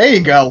 There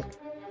you go.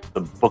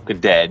 The Book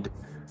of Dead.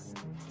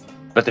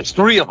 But there's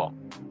 3 of them.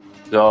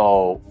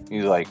 So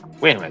he's like,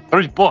 wait a minute,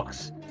 3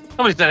 books?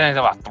 Nobody said anything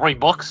about 3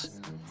 books.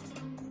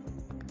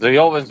 So he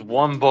opens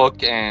one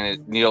book and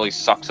it nearly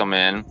sucks him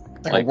in.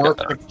 Like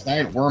a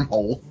giant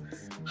wormhole.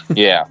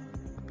 Yeah.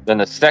 Then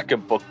the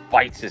second book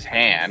bites his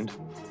hand.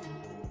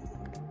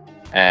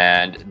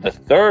 And the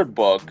third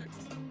book,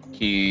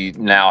 he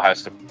now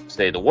has to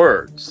say the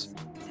words.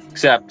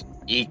 Except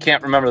he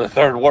can't remember the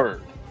third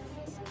word.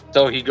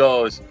 So he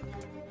goes,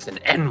 it's an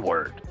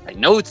N-word. I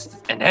know it's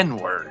an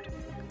N-word.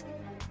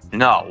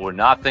 No, we're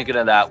not thinking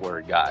of that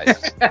word,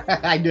 guys.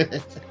 I knew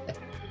it.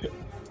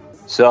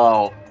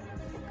 So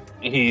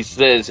he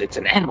says, it's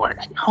an N-word.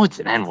 I know it's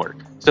an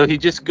N-word. So he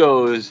just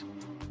goes,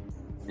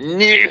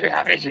 and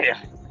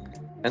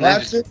then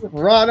just,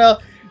 Rana,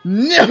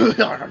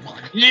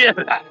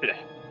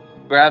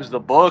 grabs the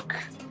book,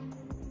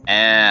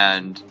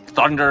 and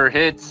thunder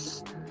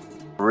hits,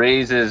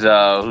 raises,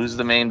 who's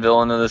the main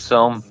villain of this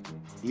film?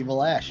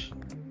 Evil Ash.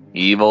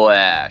 Evil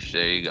Ash,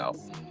 there you go.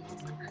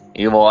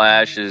 Evil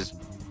Ash is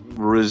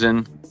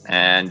risen,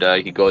 and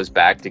he goes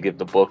back to give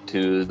the book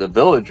to the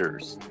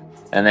villagers.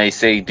 And they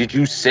say, did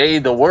you say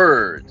the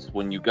words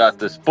when you got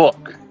this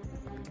book?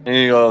 And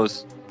he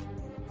goes,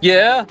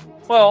 yeah,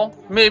 well,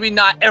 maybe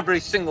not every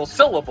single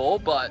syllable,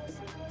 but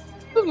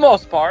for the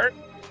most part.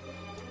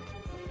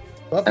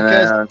 Well,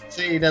 because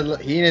he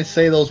didn't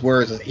say those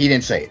words. He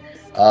didn't say it.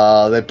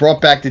 They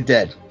brought back the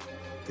dead.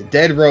 The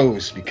dead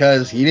rose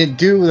because he didn't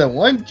do the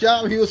one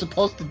job he was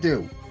supposed to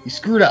do. He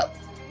screwed up.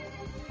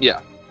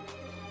 Yeah.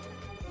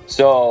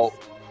 So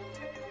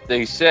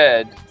they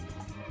said,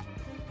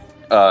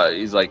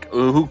 he's like,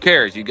 who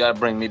cares? You got to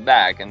bring me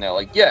back. And they're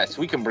like, yes,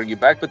 we can bring you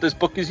back, but this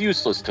book is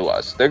useless to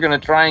us. They're going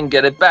to try and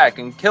get it back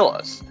and kill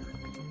us.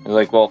 They're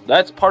like, well,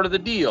 that's part of the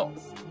deal.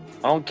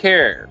 I don't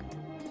care.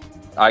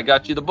 I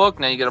got you the book.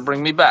 Now you got to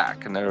bring me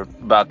back. And they're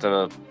about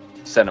to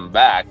send him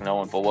back,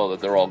 knowing full well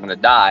that they're all going to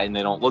die, and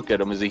they don't look at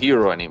him as a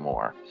hero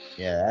anymore.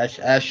 Yeah,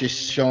 Ash is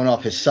showing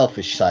off his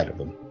selfish side of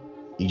him.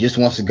 He just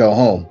wants to go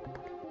home.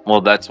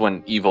 Well, that's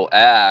when Evil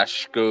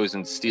Ash goes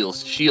and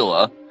steals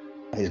Sheila.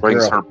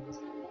 Brings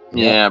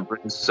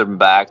her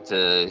back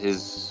to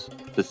his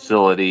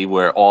facility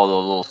where all the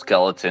little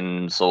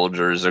skeleton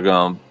soldiers are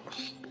going to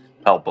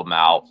help him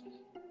out.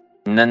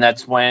 And then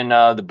that's when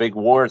the big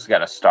war's got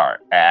to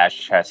start.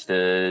 Ash has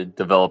to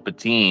develop a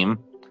team.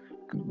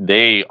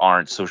 They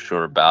aren't so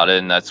sure about it,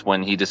 and that's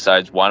when he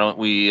decides, why don't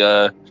we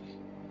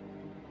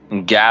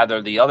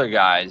gather the other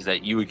guys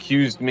that you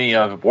accused me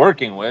of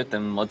working with,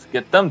 and let's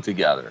get them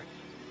together.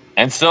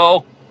 And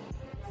so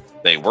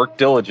they work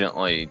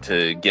diligently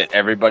to get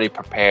everybody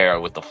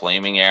prepared with the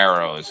flaming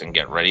arrows and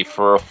get ready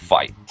for a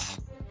fight.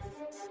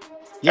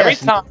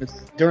 Yes,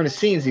 during the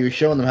scenes, he was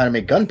showing them how to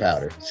make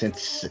gunpowder.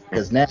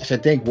 Because Nash, I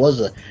think,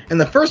 in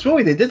the first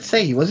movie, they did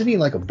say wasn't he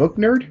like a book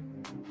nerd?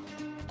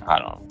 I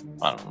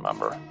don't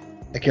remember.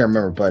 I can't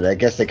remember, but I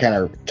guess they kind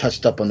of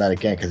touched up on that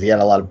again because he had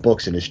a lot of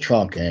books in his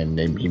trunk, and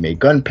he made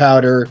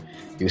gunpowder.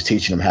 He was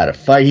teaching them how to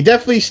fight. He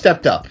definitely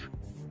stepped up.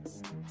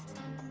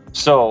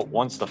 So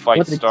once the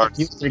fight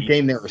starts, he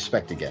gained their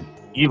respect again.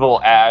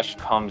 Evil Ash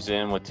comes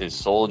in with his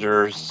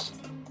soldiers,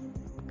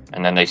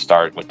 and then they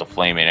start with the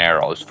flaming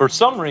arrows. For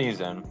some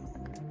reason,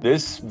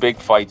 this big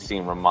fight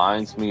scene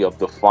reminds me of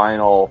the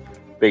final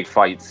big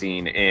fight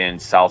scene in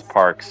South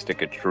Park: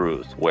 Stick of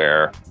Truth,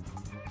 where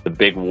the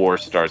big war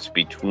starts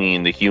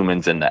between the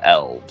humans and the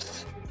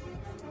elves.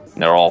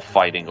 And they're all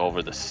fighting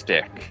over the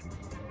stick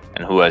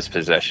and who has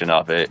possession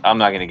of it. I'm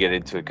not going to get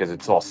into it because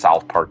it's all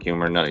South Park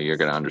humor. None of you are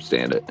going to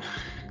understand it.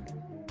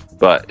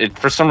 But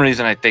for some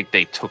reason, I think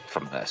they took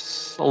from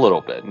this a little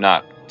bit,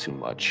 not too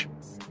much.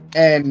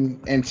 And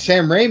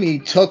Sam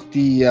Raimi took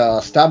the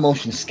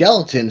stop-motion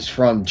skeletons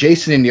from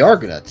Jason and the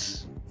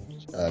Argonauts,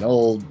 an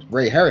old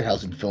Ray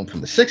Harryhausen film from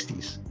the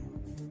 60s.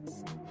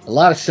 A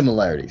lot of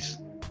similarities.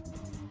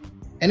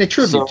 And a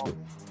tribute to it.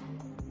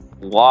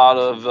 A lot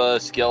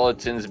of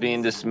skeletons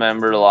being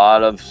dismembered, a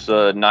lot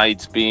of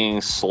knights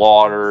being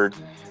slaughtered.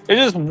 It's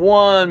just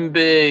one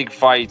big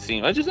fight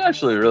scene, which is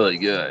actually really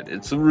good.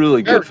 It's a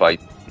really good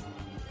fight.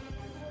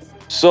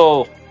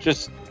 So,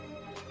 just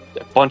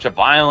a bunch of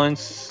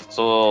violence, that's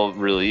all it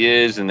really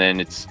is. And then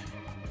it's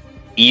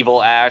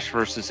Evil Ash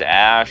versus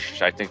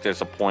Ash. I think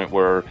there's a point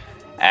where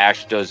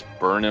Ash does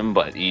burn him,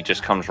 but he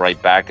just comes right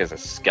back as a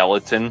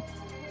skeleton.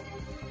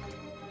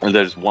 And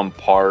there's one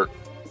part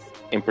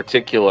in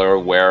particular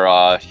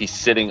where he's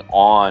sitting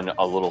on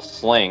a little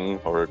sling,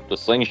 or the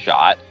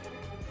slingshot,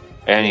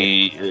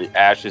 and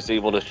Ash is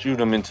able to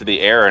shoot him into the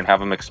air and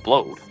have him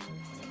explode.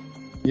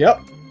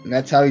 Yep, and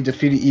that's how he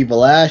defeated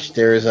Evil Ash.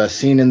 There's a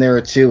scene in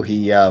there too.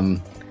 He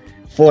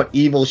fought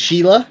Evil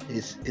Sheila,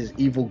 his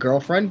evil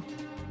girlfriend.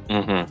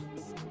 Mm-hmm.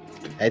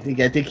 I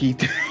think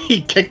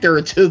he kicked her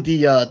into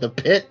the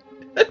pit.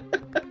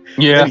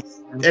 Yeah.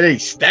 And he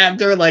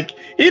stabbed her. Like,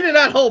 he did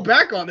not hold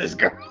back on this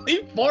girl.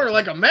 He fought her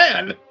like a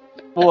man.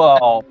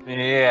 Well,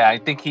 yeah, I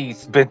think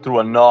he's been through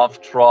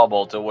enough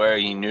trouble to where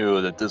he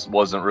knew that this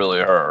wasn't really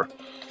her.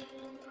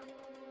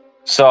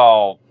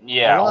 So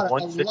yeah, a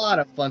lot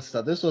of fun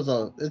stuff.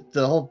 The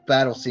whole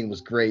battle scene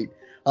was great.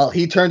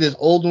 He turned his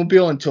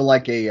Oldsmobile into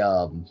like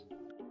a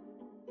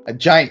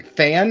giant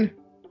fan,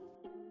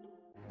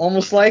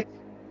 almost like,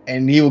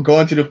 and he would go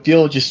into the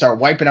field, just start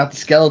wiping out the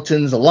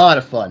skeletons. A lot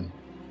of fun.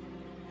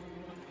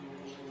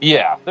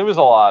 Yeah, there was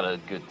a lot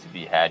of good to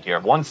be had here.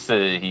 Once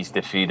he's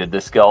defeated,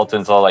 the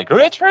skeletons are like,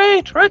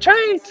 retreat!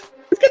 Retreat!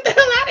 Let's get the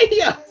hell out of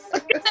here!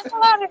 Get the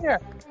hell out of here!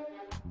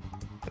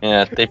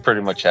 Yeah, they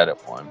pretty much had it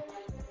won.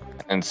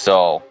 And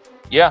so,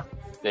 yeah,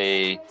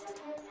 they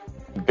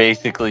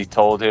basically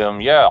told him,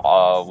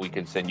 we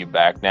can send you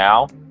back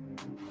now.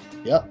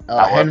 Yep.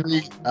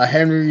 Henry's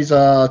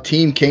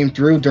team came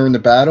through during the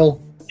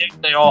battle. Yeah,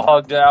 they all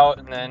hugged out,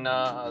 and then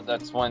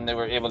that's when they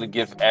were able to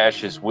give Ash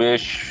his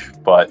wish.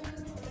 But,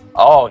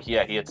 he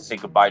had to say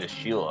goodbye to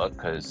Sheila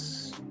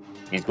because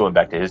he's going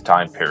back to his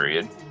time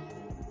period.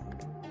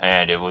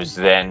 And it was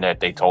then that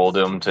they told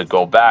him to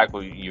go back.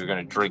 You're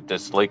going to drink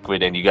this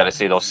liquid, and you got to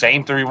say those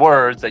same 3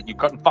 words that you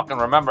couldn't fucking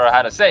remember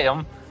how to say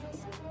them.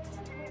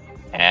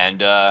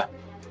 And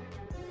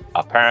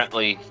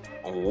apparently,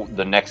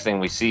 the next thing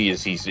we see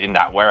is he's in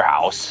that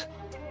warehouse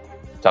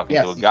talking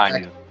to a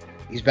guy.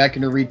 He's back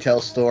in the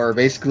retail store.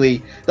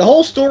 Basically, the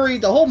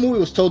whole movie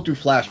was told through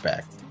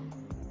flashback.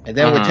 And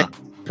then we're taking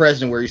the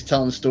president where he's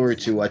telling the story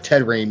to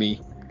Ted Raimi.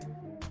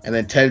 And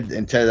then Ted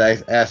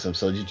asked him,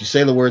 so did you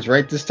say the words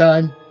right this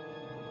time?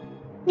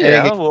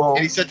 Yeah, and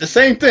he said the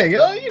same thing.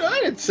 I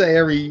didn't say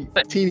every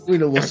teeny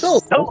weeny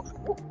little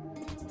syllable.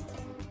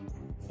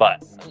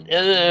 But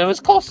it was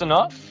close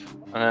enough.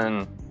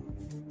 And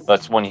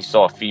that's when he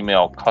saw a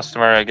female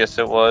customer, I guess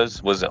it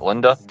was. Was it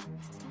Linda?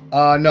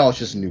 No, it's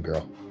just a new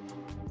girl.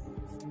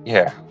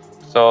 Yeah.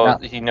 So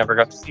he never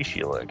got to see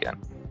Sheila again.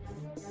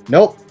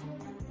 Nope.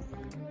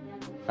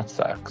 That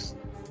sucks.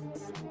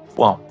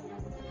 Well,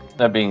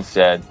 that being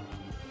said,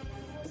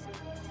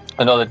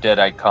 another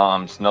Deadite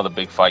comes, another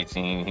big fight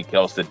scene. He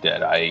kills the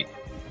Deadite.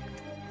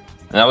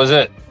 And that was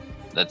it.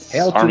 That's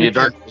Army of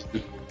Darkness.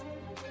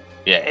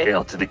 Yeah,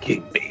 hail to the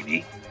king,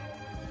 baby.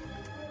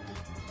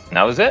 And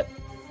that was it.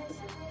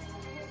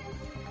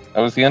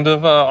 That was the end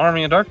of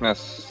Army of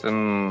Darkness.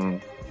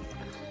 And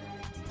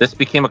this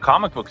became a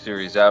comic book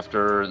series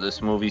after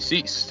this movie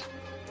ceased.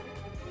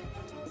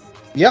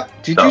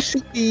 Yep. Did you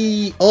see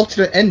the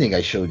alternate ending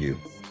I showed you?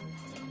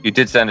 You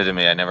did send it to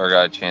me. I never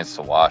got a chance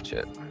to watch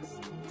it.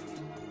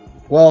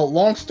 Well,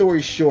 long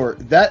story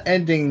short, that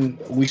ending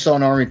we saw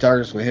in Army of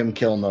Darkness with him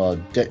killing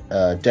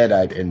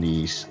Deadite in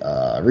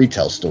the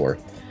retail store.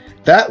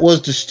 That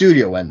was the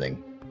studio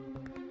ending.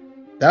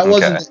 That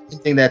wasn't the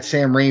ending that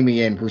Sam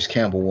Raimi and Bruce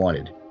Campbell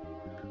wanted.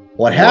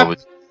 What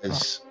happened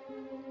is,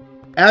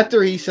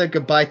 after he said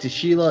goodbye to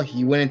Sheila,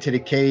 he went into the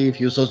cave.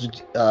 He was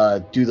supposed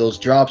to do those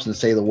drops and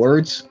say the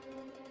words.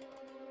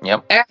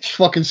 Yep. Ash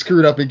fucking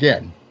screwed up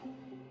again.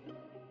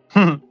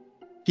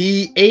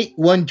 He ate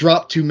 1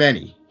 drop too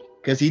many.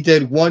 Because he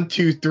did 1,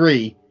 2,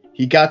 3.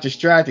 He got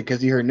distracted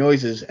because he heard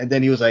noises. And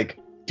then he was like,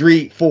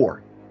 3,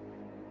 4.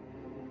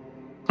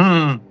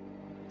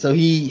 So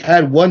he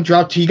had 1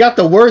 drop. He got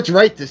the words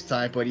right this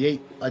time, but he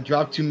ate a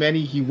drop too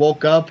many. He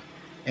woke up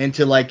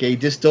into like a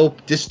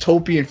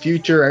dystopian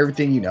future.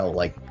 Everything,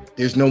 like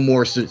there's no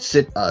more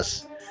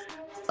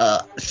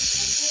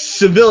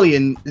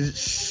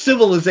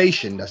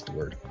civilization. That's the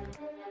word.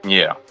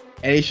 Yeah.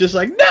 And he's just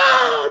like,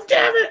 no,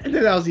 damn it. And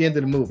then that was the end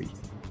of the movie.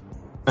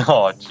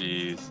 Oh,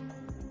 jeez.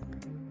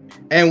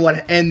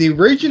 And the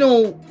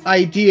original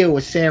idea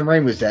with Sam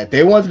Raimi was that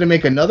they wanted to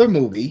make another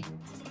movie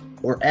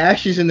where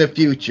Ash is in the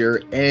future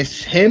and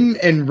it's him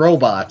and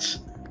robots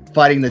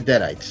fighting the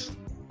Deadites.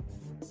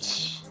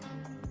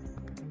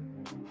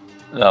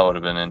 That would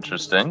have been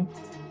interesting.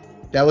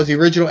 That was the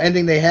original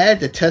ending they had.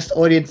 The test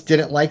audience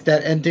didn't like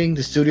that ending.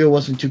 The studio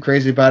wasn't too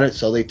crazy about it,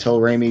 so they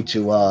told Raimi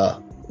to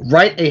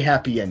write a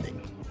happy ending.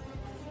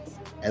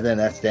 And then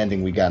that's the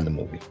ending we got in the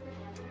movie.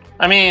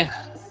 I mean,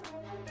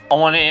 on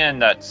one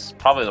hand, that's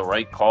probably the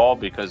right call,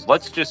 because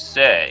let's just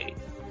say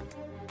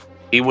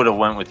he would have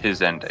went with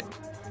his ending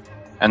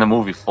and the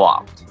movie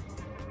flopped.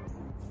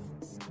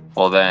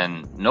 Well,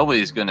 then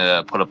nobody's going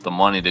to put up the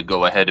money to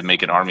go ahead and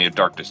make an Army of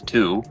Darkness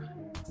 2.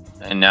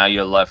 And now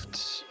you're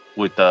left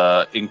with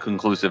the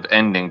inconclusive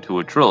ending to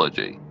a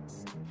trilogy.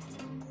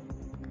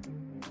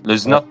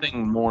 There's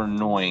nothing more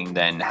annoying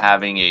than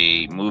having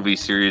a movie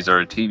series or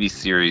a TV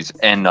series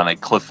end on a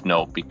cliff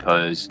note,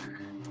 because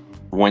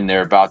when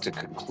they're about to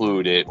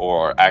conclude it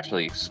or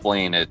actually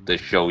explain it, the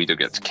show either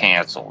gets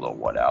canceled or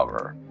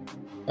whatever.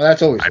 Well,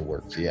 that's always the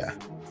worst, yeah.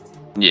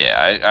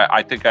 Yeah,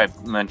 I think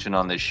I've mentioned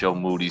on this show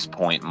Moody's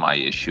Point, my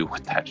issue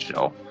with that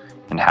show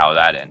and how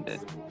that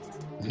ended.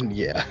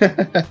 Yeah.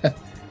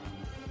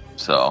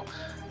 So,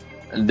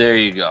 there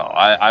you go.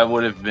 I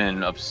would have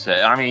been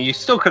upset. I mean, you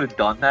still could have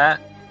done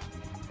that.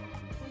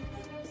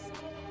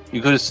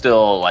 You could have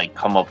still,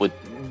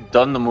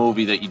 done the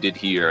movie that you did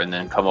here and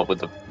then come up with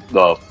the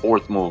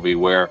 4th movie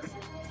where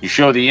you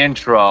show the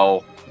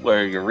intro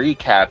where you're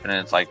recapping and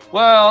it's like,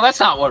 well, that's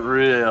not what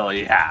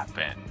really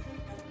happened.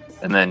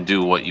 and then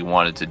do what you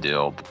wanted to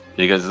do.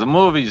 Because the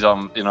movies,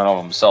 in and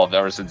of themselves,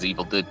 ever since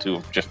Evil Dead 2,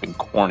 have just been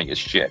corny as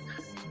shit.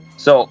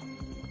 So,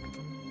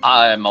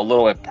 I'm a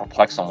little bit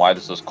perplexed on why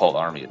this was called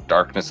Army of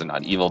Darkness and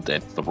not Evil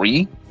Dead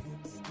 3.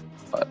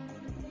 But,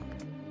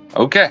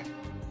 okay.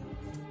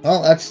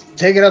 Well, let's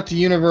take it up to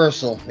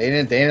Universal. They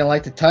didn't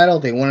like the title.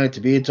 They wanted it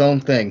to be its own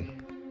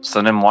thing.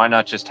 So then why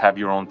not just have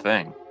your own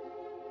thing?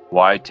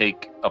 Why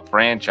take a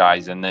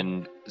franchise and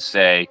then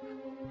say,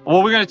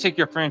 well, we're going to take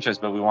your franchise,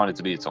 but we want it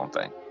to be its own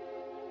thing?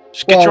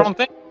 Just get your own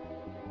thing.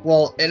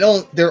 Well,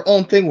 their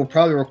own thing will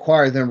probably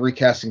require them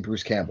recasting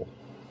Bruce Campbell.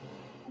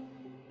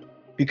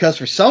 Because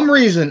for some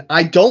reason,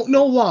 I don't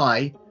know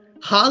why,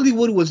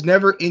 Hollywood was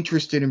never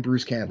interested in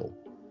Bruce Campbell.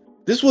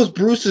 This was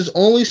Bruce's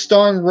only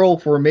starring role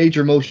for a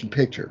major motion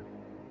picture.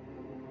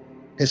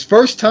 His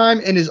first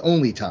time and his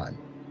only time.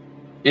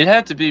 It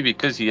had to be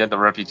because he had the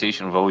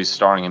reputation of always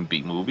starring in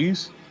B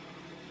movies.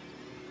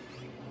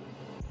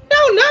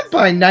 No, not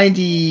by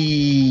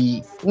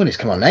 90... When is,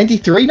 come on,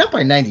 93? Not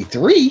by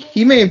 93.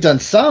 He may have done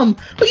some,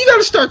 but you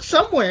gotta start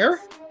somewhere.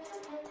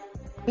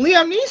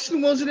 Liam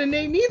Neeson wasn't a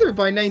name either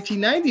by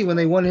 1990 when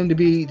they wanted him to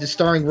be the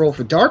starring role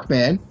for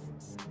Darkman.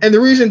 And the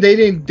reason they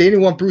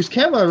didn't want Bruce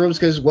Campbell on the road was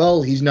because,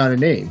 well, he's not a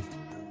name.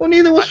 Well,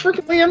 neither was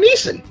freaking Liam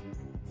Neeson.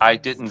 I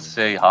didn't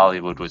say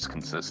Hollywood was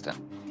consistent.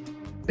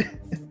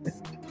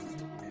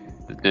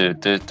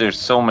 There's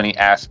so many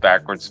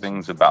ass-backwards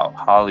things about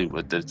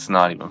Hollywood that it's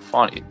not even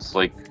funny. It's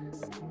like,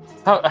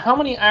 how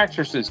many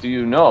actresses do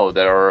you know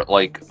that are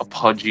like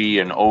pudgy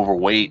and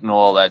overweight and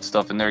all that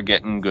stuff, and they're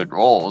getting good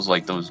roles?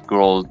 Like those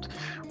girls,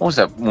 what was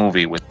that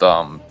movie with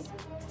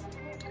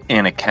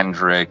Anna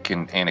Kendrick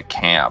and Anna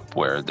Camp,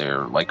 where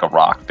they're like a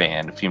rock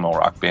band, a female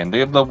rock band. They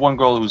have the one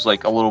girl who's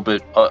like a little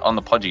bit on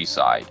the pudgy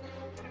side,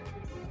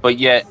 but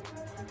yet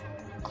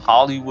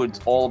Hollywood's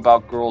all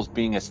about girls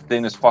being as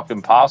thin as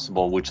fucking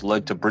possible, which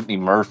led to Brittany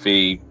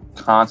Murphy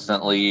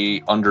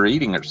constantly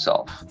under-eating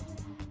herself.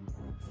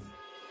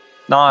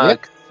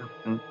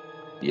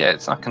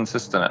 It's not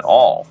consistent at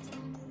all.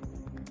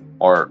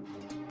 Or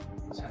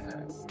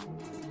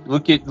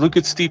look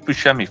at Steve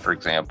Buscemi, for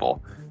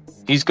example.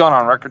 He's gone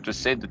on record to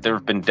say that there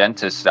have been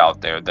dentists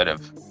out there that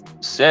have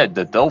said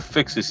that they'll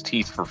fix his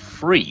teeth for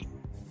free.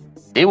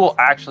 They will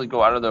actually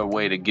go out of their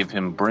way to give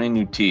him brand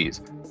new teeth.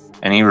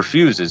 And he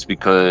refuses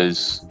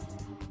because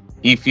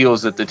he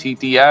feels that the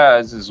teeth he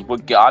has is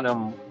what got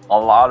him a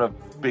lot of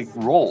big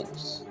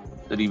roles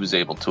that he was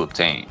able to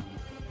obtain.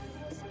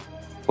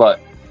 But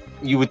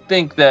you would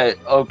think that,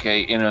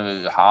 okay, in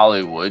a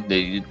Hollywood,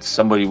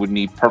 somebody would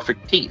need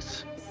perfect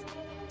teeth.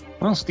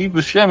 Well, Steve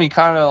Buscemi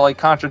kind of like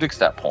contradicts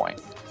that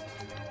point.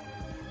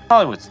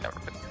 Hollywood's never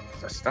been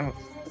consistent.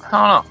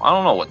 I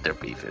don't know what their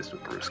beef is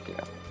with Bruce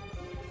Campbell.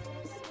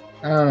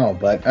 I don't know,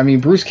 but I mean,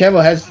 Bruce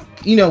Campbell has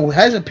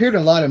appeared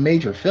in a lot of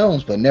major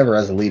films, but never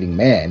as a leading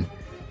man.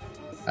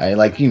 I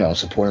like,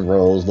 supporting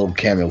roles, little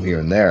cameo here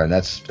and there, and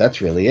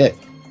that's really it.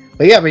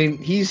 But yeah, I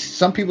mean,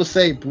 some people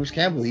say Bruce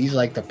Campbell, he's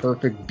like the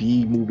perfect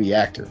B movie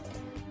actor.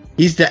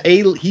 He's the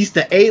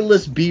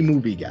A-list B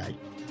movie guy.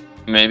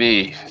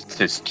 Maybe it's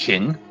his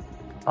chin.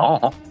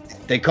 Oh,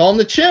 they call him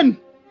the Chin.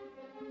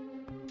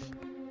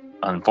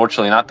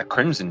 Unfortunately, not the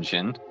Crimson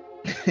Chin.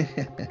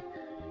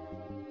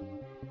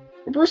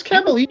 Bruce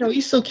Campbell,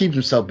 he still keeps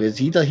himself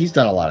busy. He's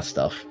done a lot of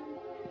stuff.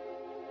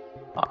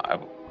 I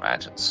would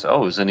imagine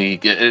so. Isn't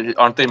he?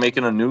 Aren't they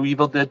making a new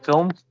Evil Dead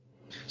film?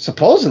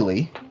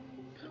 Supposedly.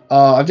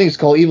 I think it's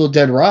called Evil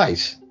Dead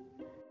Rise.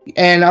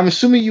 And I'm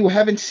assuming you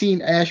haven't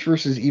seen Ash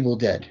vs. Evil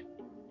Dead.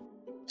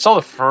 I saw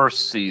the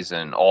first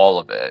season, all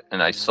of it,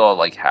 and I saw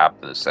like half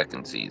of the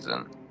second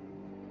season.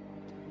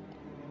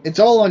 It's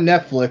all on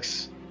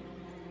Netflix.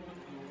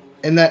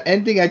 And that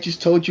ending I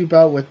just told you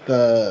about with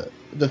the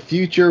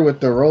future with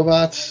the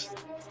robots,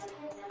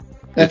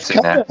 that's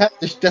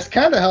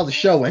kind of how the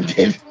show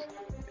ended.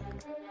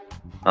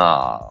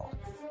 Oh,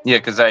 yeah,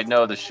 because I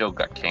know the show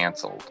got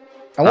canceled.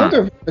 I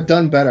wonder if it would have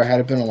done better had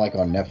it been on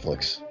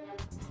Netflix,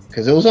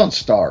 because it was on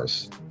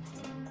Stars.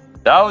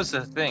 That was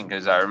the thing,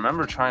 because I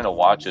remember trying to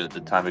watch it at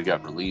the time it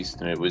got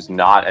released, and it was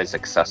not as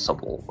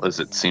accessible as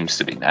it seems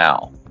to be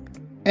now.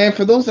 And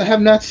for those that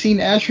have not seen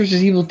Ash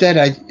vs. Evil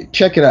Dead,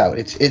 check it out.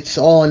 It's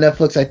all on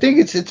Netflix. I think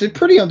it's a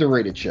pretty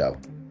underrated show.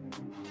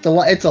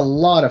 It's a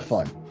lot of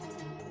fun.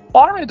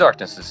 Army of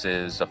Darkness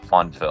is a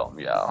fun film.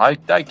 Yeah,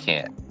 I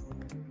can't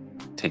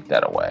take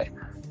that away.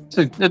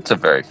 It's a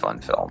very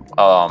fun film.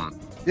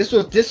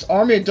 This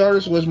Army of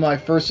Darkness was my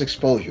first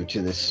exposure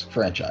to this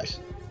franchise.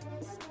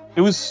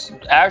 It was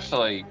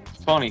actually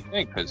a funny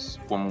thing because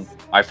when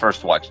I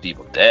first watched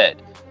Evil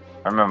Dead,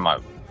 I remember my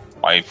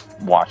wife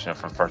watching it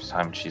for the first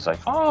time, and she's like,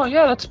 "Oh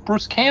yeah, that's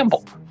Bruce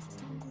Campbell.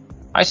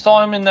 I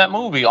saw him in that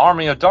movie,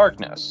 Army of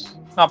Darkness."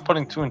 Not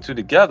putting two and two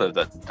together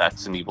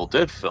that's an Evil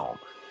Dead film.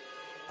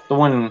 So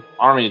when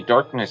Army of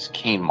Darkness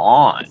came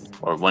on,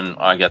 or when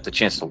I got the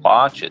chance to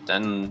watch it,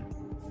 then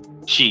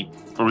she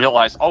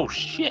realized, oh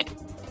shit,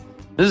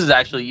 this is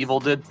actually Evil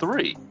Dead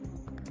 3.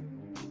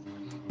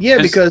 Yeah,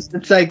 because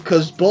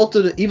both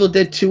of the Evil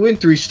Dead 2 and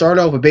 3 start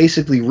off with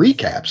basically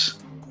recaps.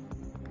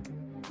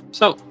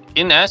 So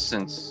in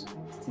essence,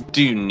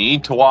 do you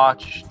need to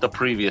watch the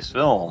previous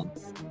film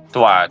to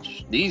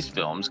watch these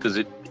films? Because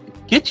it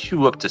gets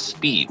you up to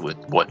speed with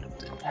what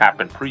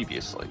happened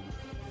previously.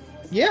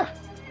 Yeah,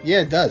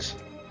 it does.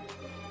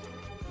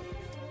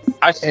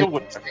 I still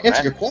would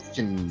answer your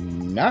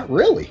question. Not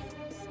really.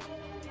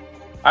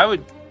 I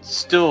would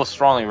still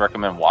strongly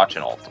recommend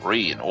watching all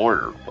three in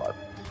order, but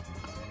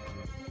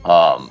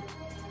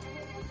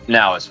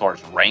now as far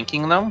as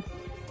ranking them,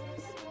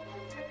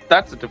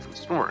 that's a different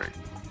story.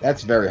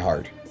 That's very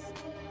hard.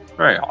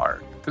 Very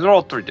hard because they're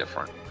all three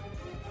different.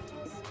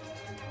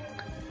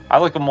 I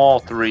like them all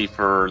three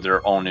for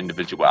their own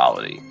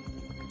individuality.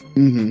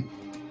 Mm-hmm.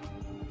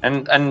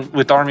 And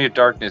with Army of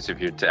Darkness, if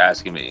you're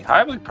asking me,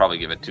 I would probably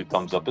give it 2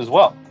 thumbs up as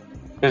well.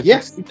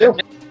 Yes, me too.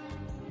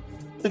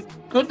 The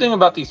good thing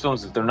about these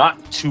films is they're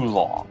not too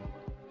long.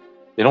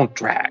 They don't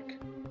drag.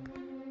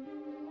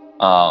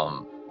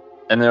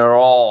 And they're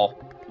all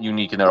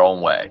unique in their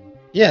own way.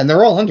 Yeah, and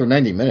they're all under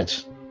 90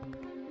 minutes.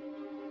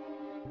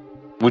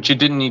 Which it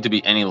didn't need to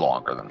be any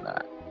longer than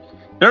that.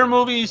 There are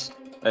movies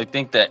I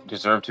think that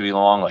deserve to be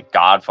long, like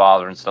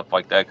Godfather and stuff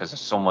like that, because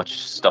there's so much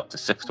stuff to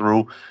sift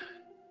through.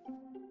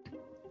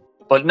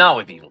 But not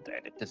with Evil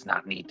Dead. It does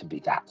not need to be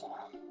that long.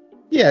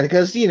 Yeah,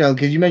 because you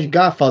mentioned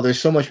Godfather, there's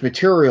so much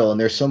material and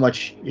there's so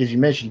much, as you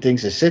mentioned,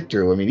 things to sit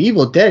through. I mean,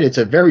 Evil Dead, it's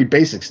a very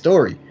basic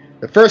story.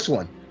 The first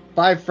one,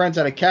 5 friends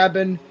at a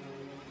cabin,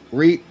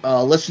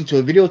 listen to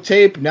a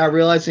videotape, now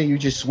realizing you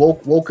just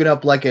woken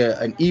up like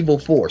an evil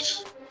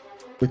force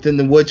within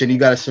the woods and you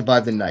got to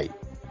survive the night.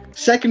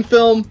 Second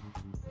film,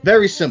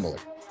 very similar.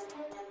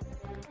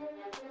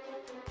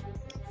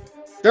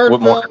 Third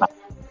film,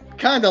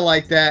 kind of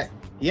like that.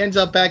 He ends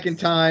up back in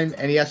time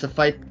and he has to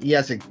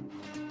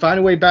find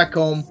a way back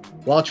home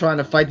while trying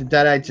to fight the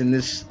Deadites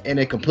in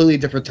a completely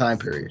different time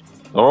period.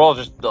 They're all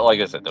just, like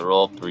I said, they're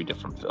all 3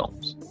 different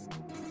films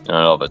in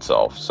and of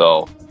itself.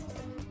 So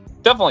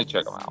definitely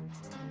check them out.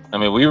 I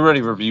mean, we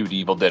already reviewed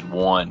Evil Dead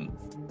 1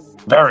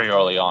 very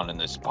early on in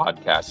this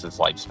podcast's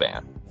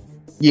lifespan.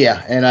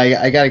 Yeah, and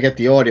I got to get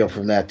the audio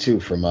from that too,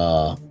 from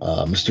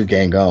Mr.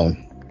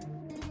 Gangone.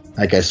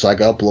 I guess so I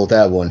can upload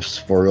that one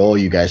for all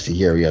you guys to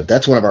hear. Yeah,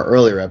 that's one of our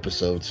earlier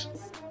episodes.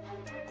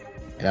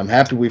 And I'm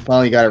happy we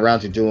finally got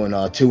around to doing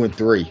 2 and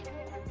 3.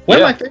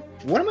 One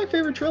of my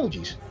favorite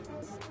trilogies.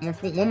 One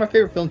of my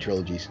favorite film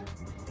trilogies.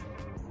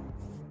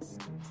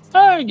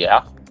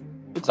 Yeah.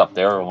 It's up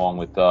there along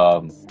with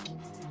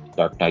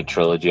Dark Knight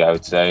trilogy, I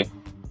would say.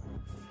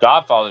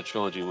 Godfather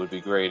trilogy would be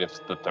great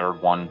if the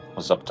third one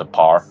was up to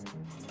par.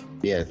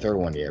 Yeah, the third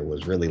one,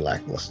 was really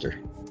lackluster.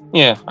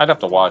 Yeah, I'd have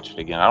to watch it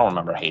again. I don't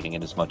remember hating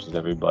it as much as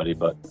everybody,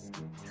 but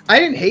I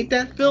didn't hate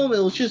that film. It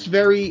was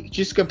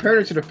just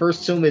compared to the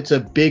first film, it's a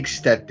big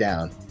step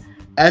down.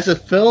 As a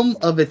film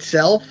of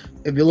itself,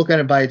 if you look at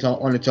it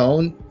on its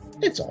own,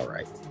 it's all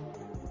right.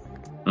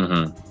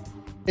 Mm-hmm.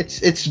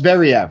 It's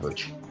very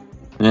average.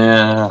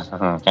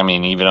 Yeah, I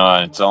mean, even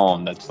on its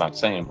own, that's not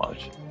saying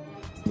much.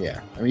 Yeah,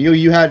 I mean,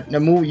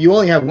 you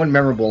only have one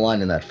memorable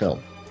line in that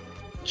film.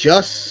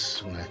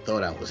 Just when I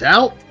thought I was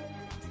out,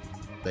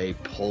 they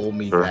pull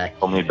me back.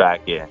 Pull me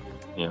back in.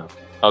 Yeah.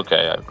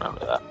 Okay, I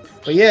remember that.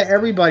 But yeah,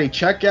 everybody,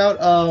 check out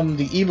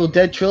the Evil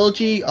Dead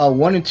trilogy.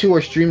 1 and 2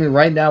 are streaming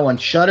right now on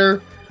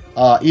Shudder.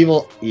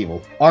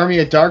 Army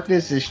of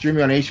Darkness is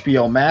streaming on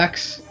HBO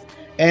Max.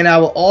 And I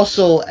will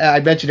also, I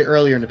mentioned it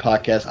earlier in the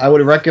podcast, I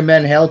would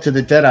recommend Hail to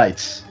the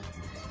Deadites.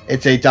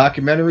 It's a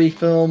documentary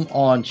film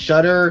on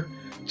Shudder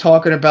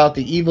talking about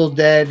the Evil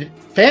Dead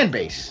fan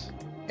base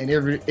and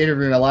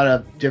interviewing a lot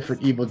of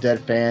different Evil Dead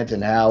fans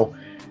and how,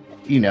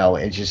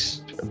 it's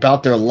just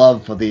about their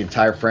love for the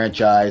entire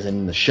franchise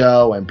and the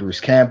show and Bruce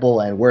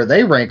Campbell and where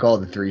they rank all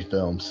the 3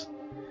 films.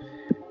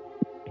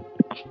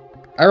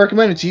 I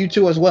recommend it to you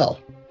too as well.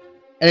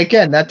 And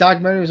again, that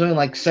documentary is only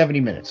like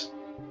 70 minutes.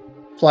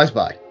 Flies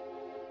by.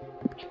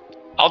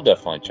 I'll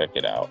definitely check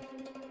it out.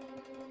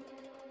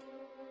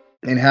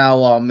 And how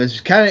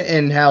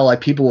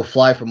like people will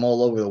fly from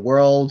all over the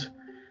world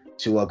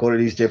to go to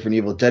these different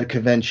Evil Dead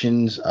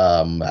conventions.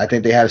 I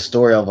think they had a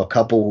story of a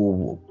couple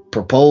who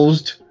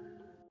proposed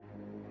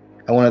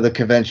at one of the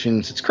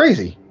conventions. It's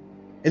crazy.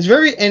 It's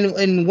very,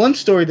 and one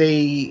story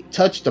they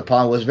touched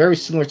upon was very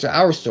similar to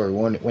our story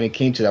when it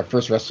came to that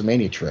first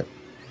WrestleMania trip.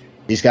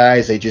 These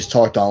guys, they just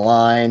talked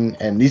online,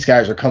 and these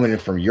guys are coming in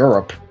from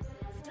Europe.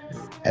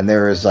 And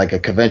there is like a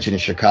convention in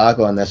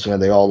Chicago, and that's when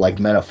they all like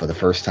met up for the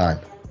first time.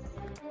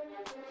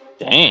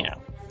 Damn.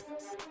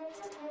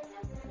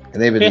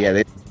 And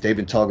they've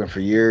been talking for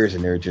years,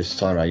 and they're just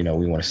talking about,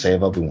 we want to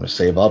save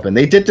up, and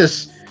they did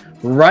this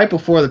right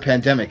before the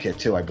pandemic hit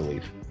too, I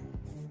believe.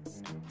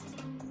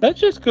 That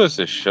just goes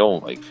to show,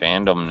 like,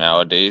 fandom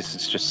nowadays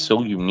is just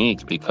so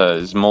unique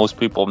because most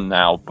people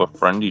now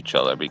befriend each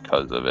other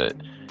because of it.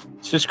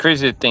 It's just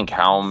crazy to think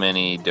how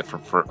many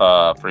different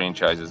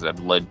franchises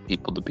have led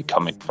people to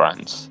becoming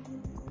friends.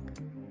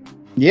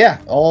 Yeah,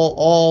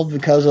 all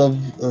because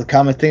of the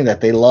common thing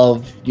that they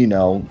love,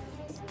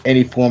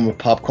 any form of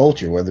pop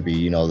culture, whether it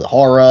be, the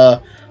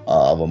horror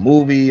of a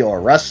movie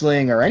or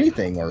wrestling or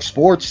anything or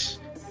sports.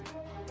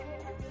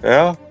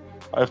 Yeah.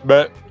 I've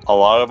met a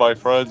lot of my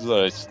friends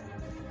that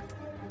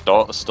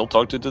I still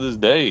talk to this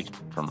day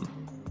from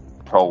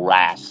pro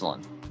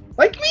wrestling.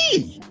 Like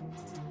me.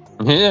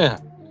 Yeah.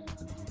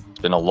 It's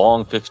been a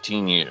long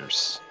 15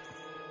 years.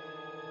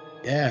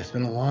 Yeah, it's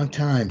been a long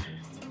time.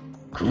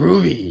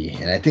 Groovy.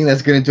 And I think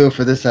that's going to do it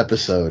for this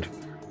episode.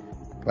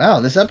 Wow,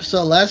 this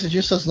episode lasted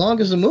just as long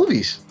as the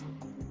movies.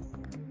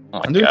 Oh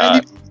my Under God.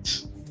 90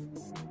 minutes.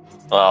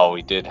 Oh,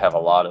 we did have a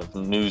lot of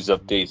news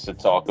updates to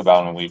talk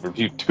about, and we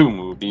reviewed 2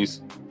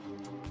 movies.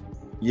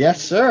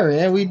 Yes, sir.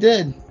 Yeah, we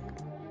did.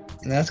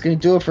 And that's going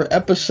to do it for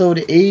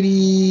episode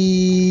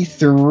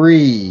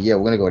 83. Yeah,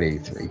 we're going to go to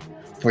 83.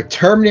 For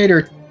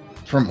Terminator...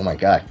 oh my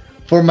God.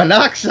 For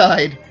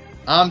Monoxide,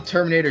 I'm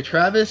Terminator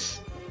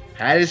Travis.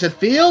 How does it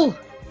feel?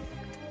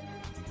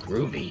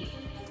 Groovy.